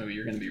watching this movie,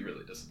 you're going to be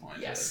really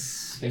disappointed.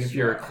 Yes. I think if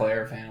you're a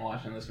Claire fan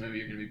watching this movie,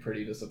 you're going to be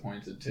pretty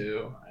disappointed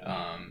too.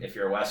 If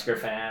you're a Wesker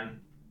fan,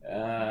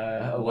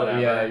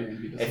 whatever. Yeah, you're gonna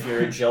be if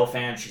you're a Jill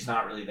fan, she's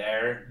not really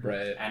there.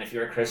 Right. And if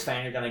you're a Chris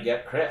fan, you're going to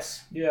get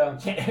Chris. Yeah.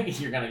 You're going to get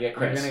Chris. You're going to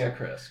get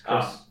Chris.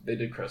 They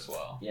did Chris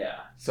well.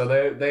 Yeah. So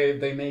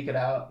they make it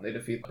out. They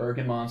defeat the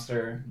Birkin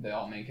monster. They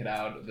all make it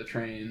out of the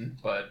train.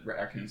 But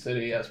Raccoon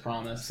City, as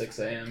promised, 6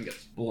 a.m.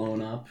 gets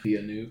blown up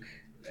via nuke.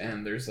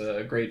 and there's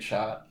a great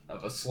shot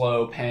of a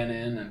slow pan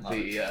in at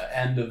the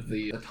end of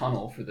the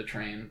tunnel for the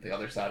train, the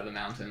other side of the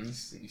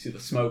mountains. And you see the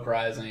smoke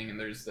rising, and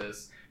there's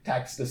this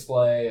text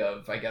display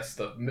of, I guess,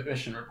 the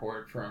mission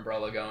report for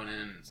Umbrella going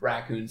in.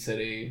 Raccoon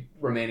City,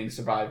 remaining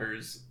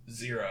survivors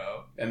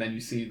 0. And then you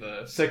see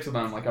the 6 of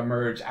them like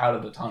emerge out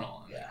of the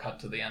tunnel, and they cut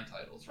to the end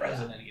titles,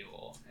 Resident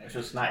Evil. Which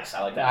was nice.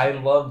 I like that. I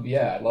love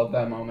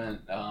that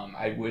moment.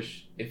 I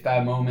wish if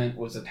that moment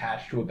was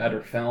attached to a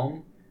better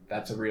film,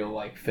 that's a real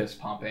like fist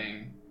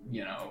pumping,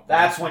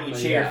 That's when you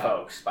cheer,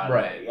 folks, by the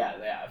way.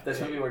 Yeah. If this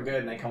movie were good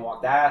and they come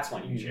walk, that's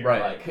when you cheer.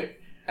 Right.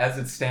 Like, as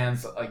it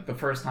stands, like the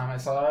first time I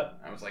saw it,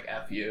 I was like,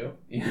 F you,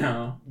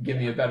 give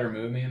me a better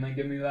movie and then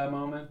give me that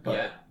moment.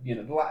 But,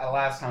 the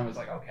last time I was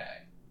like,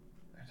 okay.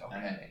 It's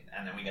okay.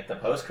 And then we get the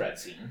post-credit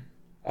scene.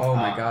 Oh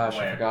my gosh,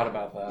 I forgot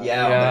about that.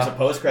 Yeah, there's a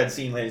post-credit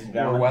scene, ladies and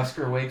gentlemen. Where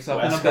Wesker wakes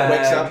up in a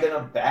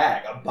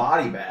bag, a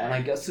body bag. And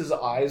I guess his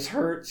eyes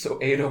hurt, so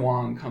Ada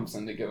Wong comes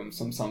in to give him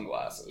some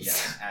sunglasses.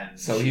 Yes, and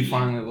so he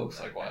finally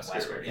looks like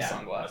Wesker with the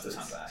sunglasses.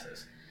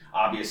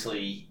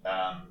 Obviously,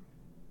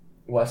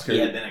 Wesker, he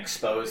had been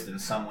exposed in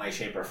some way,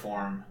 shape, or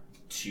form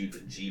to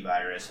the G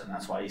virus, and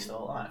that's why he's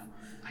still alive.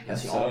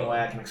 That's the only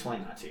way I can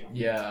explain that to you.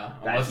 Yeah.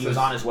 That he was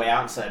on his way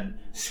out and said,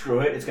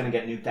 screw it, it's going to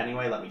get nuked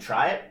anyway, let me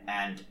try it.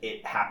 And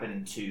it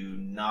happened to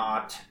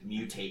not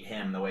mutate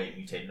him the way it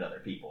mutated other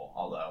people.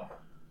 Although,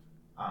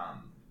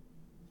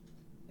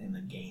 in the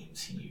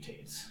games, he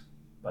mutates.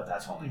 But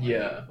that's only when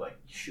you,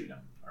 shoot him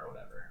or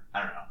whatever. I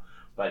don't know.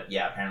 But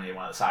yeah, apparently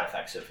one of the side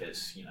effects of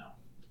his,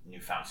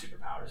 newfound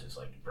superpowers is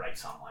like bright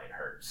sunlight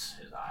hurts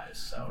his eyes.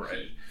 So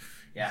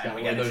and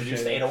we get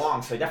introduced to Ada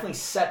Wong, so they definitely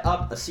set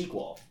up a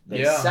sequel.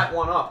 They set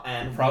one up,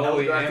 and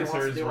probably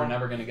answers we're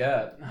never going to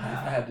get. If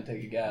I had to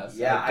take a guess.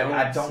 Yeah,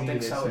 I don't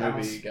think so.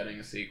 Movie getting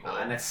a sequel,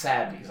 and it's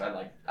sad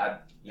because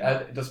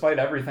despite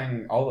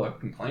everything, all the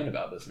complaint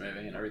about this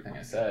movie and everything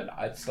I said,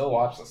 I'd still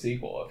watch the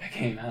sequel if it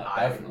came out.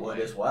 Definitely. I would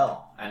as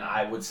well, and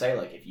I would say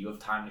if you have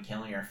time to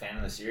kill and you're a fan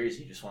of the series,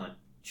 you just want to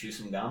chew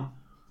some gum,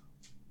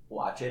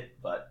 watch it.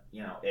 But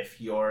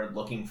if you're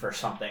looking for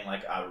something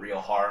like a real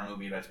horror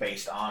movie that's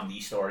based on the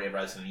story of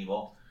Resident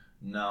Evil,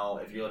 no.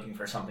 If you're looking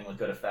for something with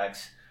good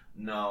effects,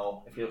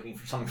 no. If you're looking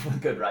for something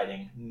with good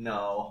writing,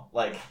 no.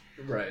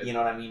 You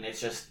know what I mean? It's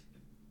just,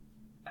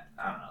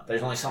 I don't know.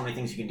 There's only so many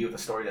things you can do with a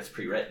story that's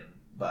pre-written.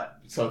 But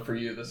so for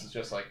you, this is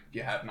just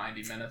you have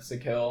 90 minutes to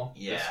kill.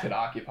 Yeah. This could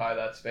occupy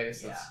that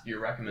space. That's your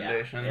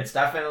recommendation. Yeah. It's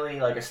definitely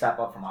a step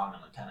up from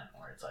Ottoman Lieutenant.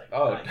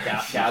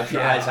 It's gouge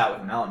your eyes out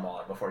with a melon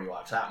baller before you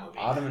watch that movie.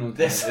 Ottoman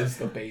Lieutenant is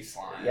the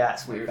baseline. Yeah,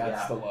 it's weird.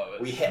 That's the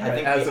lowest.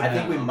 I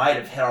think we might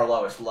have hit our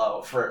lowest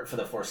low for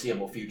the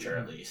foreseeable future,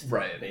 at least.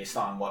 Right. Based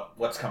on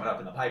what's coming up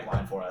in the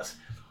pipeline for us.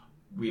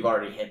 We've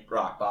already hit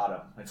rock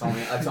bottom. It's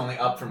only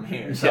up from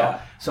here.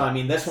 So I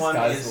mean, this one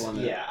is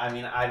I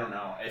mean, I don't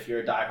know if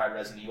you're a diehard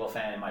Resident Evil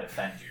fan, it might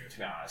offend you. To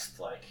be honest,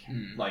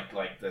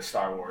 like the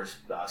Star Wars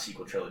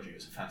sequel trilogy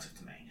is offensive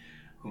to me.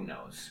 Who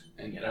knows?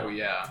 And I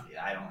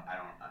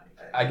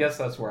I guess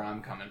that's where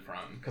I'm coming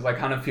from, because I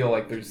kind of feel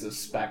like there's this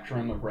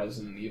spectrum of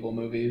Resident Evil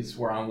movies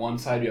where on one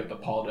side you have the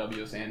Paul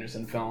W.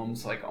 Anderson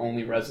films, like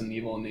only Resident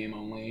Evil name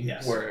only,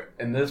 where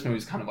in this movie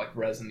is kind of like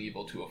Resident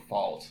Evil to a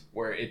fault,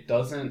 where it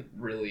doesn't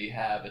really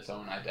have its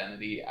own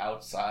identity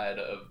outside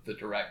of the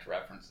direct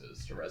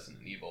references to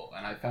Resident Evil,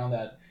 and I found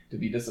that to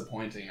be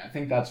disappointing. I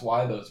think that's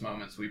why those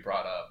moments we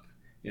brought up,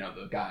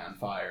 the guy on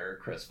fire,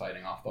 Chris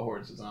fighting off the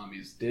hordes of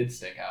zombies, did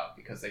stick out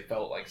because they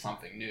felt like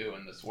something new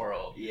in this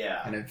world.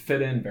 Yeah. And it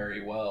fit in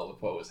very well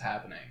with what was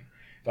happening.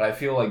 But I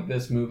feel like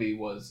this movie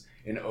was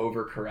an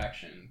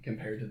overcorrection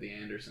compared to the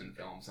Anderson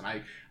films. And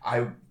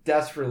I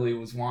desperately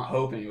was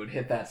hoping it would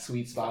hit that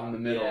sweet spot in the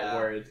middle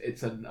where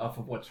it's enough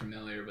of what's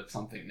familiar but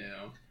something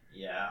new.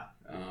 Yeah.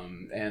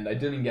 And I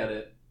didn't get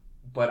it.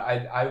 But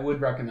I would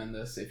recommend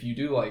this if you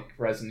do like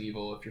Resident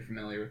Evil, if you're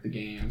familiar with the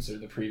games or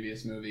the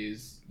previous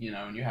movies,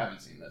 and you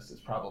haven't seen this,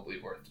 it's probably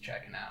worth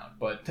checking out.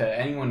 But to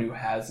anyone who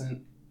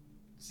hasn't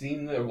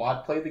seen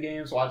played the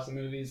games, watched the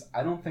movies,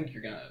 I don't think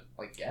you're gonna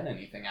get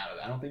anything out of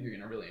it. I don't think you're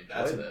gonna really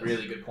enjoy this. That's a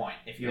really good point.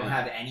 If you don't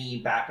have any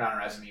background in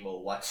Resident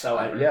Evil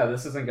whatsoever,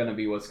 this isn't gonna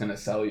be what's gonna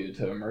sell you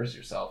to immerse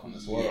yourself in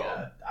this world.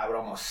 Yeah, I would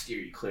almost steer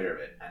you clear of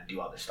it and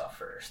do other stuff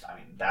first. I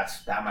mean, that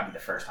might be the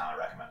first time I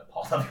recommend a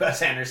Paul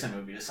W.S. Anderson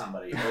movie to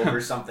somebody over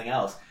something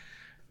else.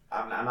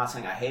 I'm not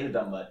saying I hated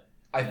them, but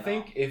I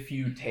think if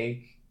you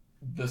take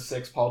the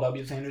 6 Paul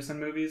W.S. Anderson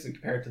movies and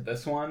compare it to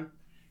this one,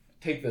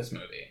 take this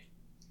movie.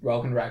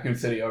 Welcome to Raccoon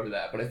City over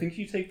that. But I think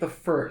you take the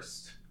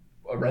first,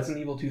 Resident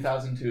Evil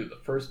 2002, the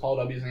first Paul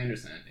W.S.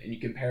 Anderson, and you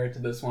compare it to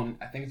this one,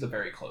 I think it's a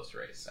very close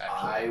race,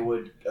 actually. I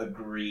would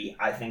agree.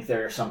 I think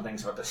there are some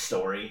things about the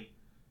story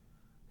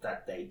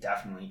that they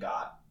definitely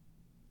got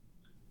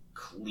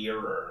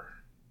clearer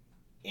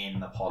in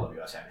the Paul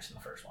W.S. Anderson,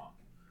 the first one.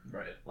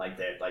 Right.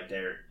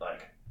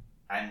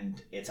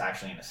 And it's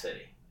actually in a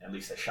city. At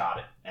least they shot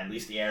it. At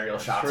least the aerial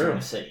shots are in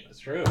a city. That's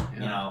true.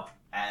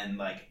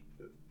 And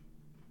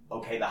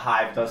okay, the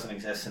Hive doesn't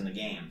exist in the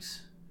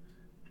games.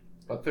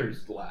 But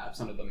there's labs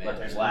under the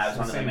mansion.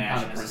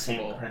 It's the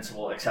same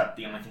principle, except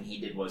the only thing he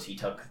did was he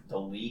took the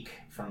leak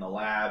from the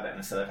lab, and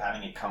instead of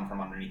having it come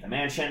from underneath the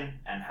mansion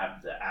and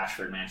have the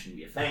Ashford mansion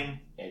be a thing,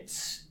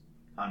 it's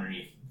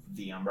underneath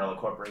the Umbrella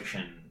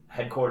Corporation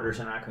headquarters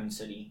in Raccoon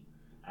City,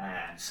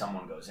 and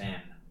someone goes in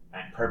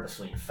and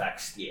purposely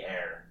infects the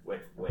air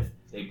with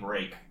they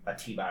break a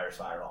T-virus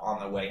viral on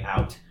the way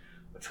out,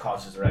 which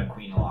causes the Red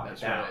Queen to lock it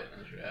down. Right.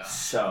 Yeah.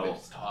 So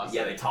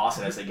they toss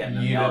it as they get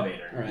in the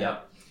elevator. Right.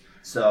 Yep.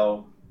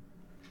 So,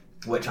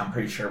 which I'm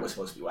pretty sure was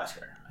supposed to be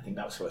Wesker. I think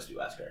that was supposed to be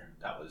Wesker.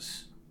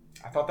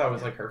 I thought that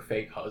was like her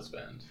fake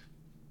husband.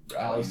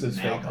 Alice's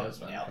fake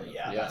husband.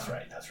 Yeah, that's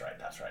right.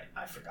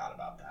 I forgot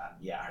about that.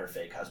 Yeah, her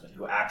fake husband,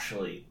 who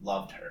actually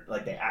loved her.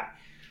 Like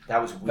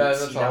that was weird.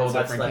 That's a whole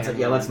different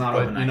can. Let's not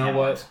open that. You know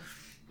what?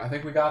 I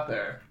think we got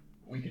there.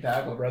 We could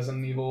tackle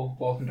Resident Evil.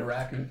 Welcome to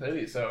Raccoon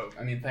City. So,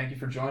 I mean, thank you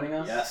for joining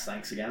us. Yes,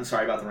 thanks again.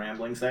 Sorry about the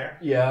ramblings there.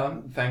 Yeah,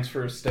 thanks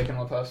for sticking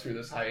with us through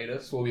this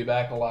hiatus. We'll be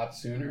back a lot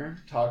sooner,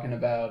 talking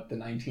about the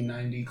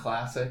 1990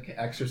 classic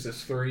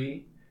Exorcist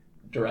 3,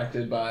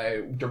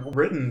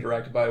 written and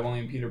directed by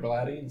William Peter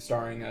Blatty, and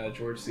starring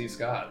George C.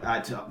 Scott.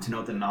 To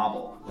note, the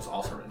novel was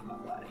also written by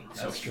Blatty.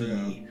 That's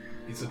true.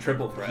 He's a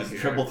triple threat. He's a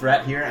triple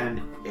threat here,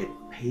 and it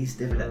pays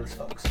dividends,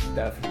 folks.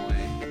 Definitely.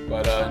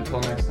 But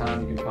until next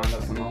time, you can find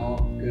us on all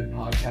good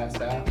podcast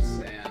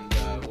apps,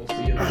 and we'll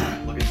see you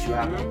then. Look at you,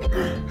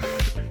 Apple.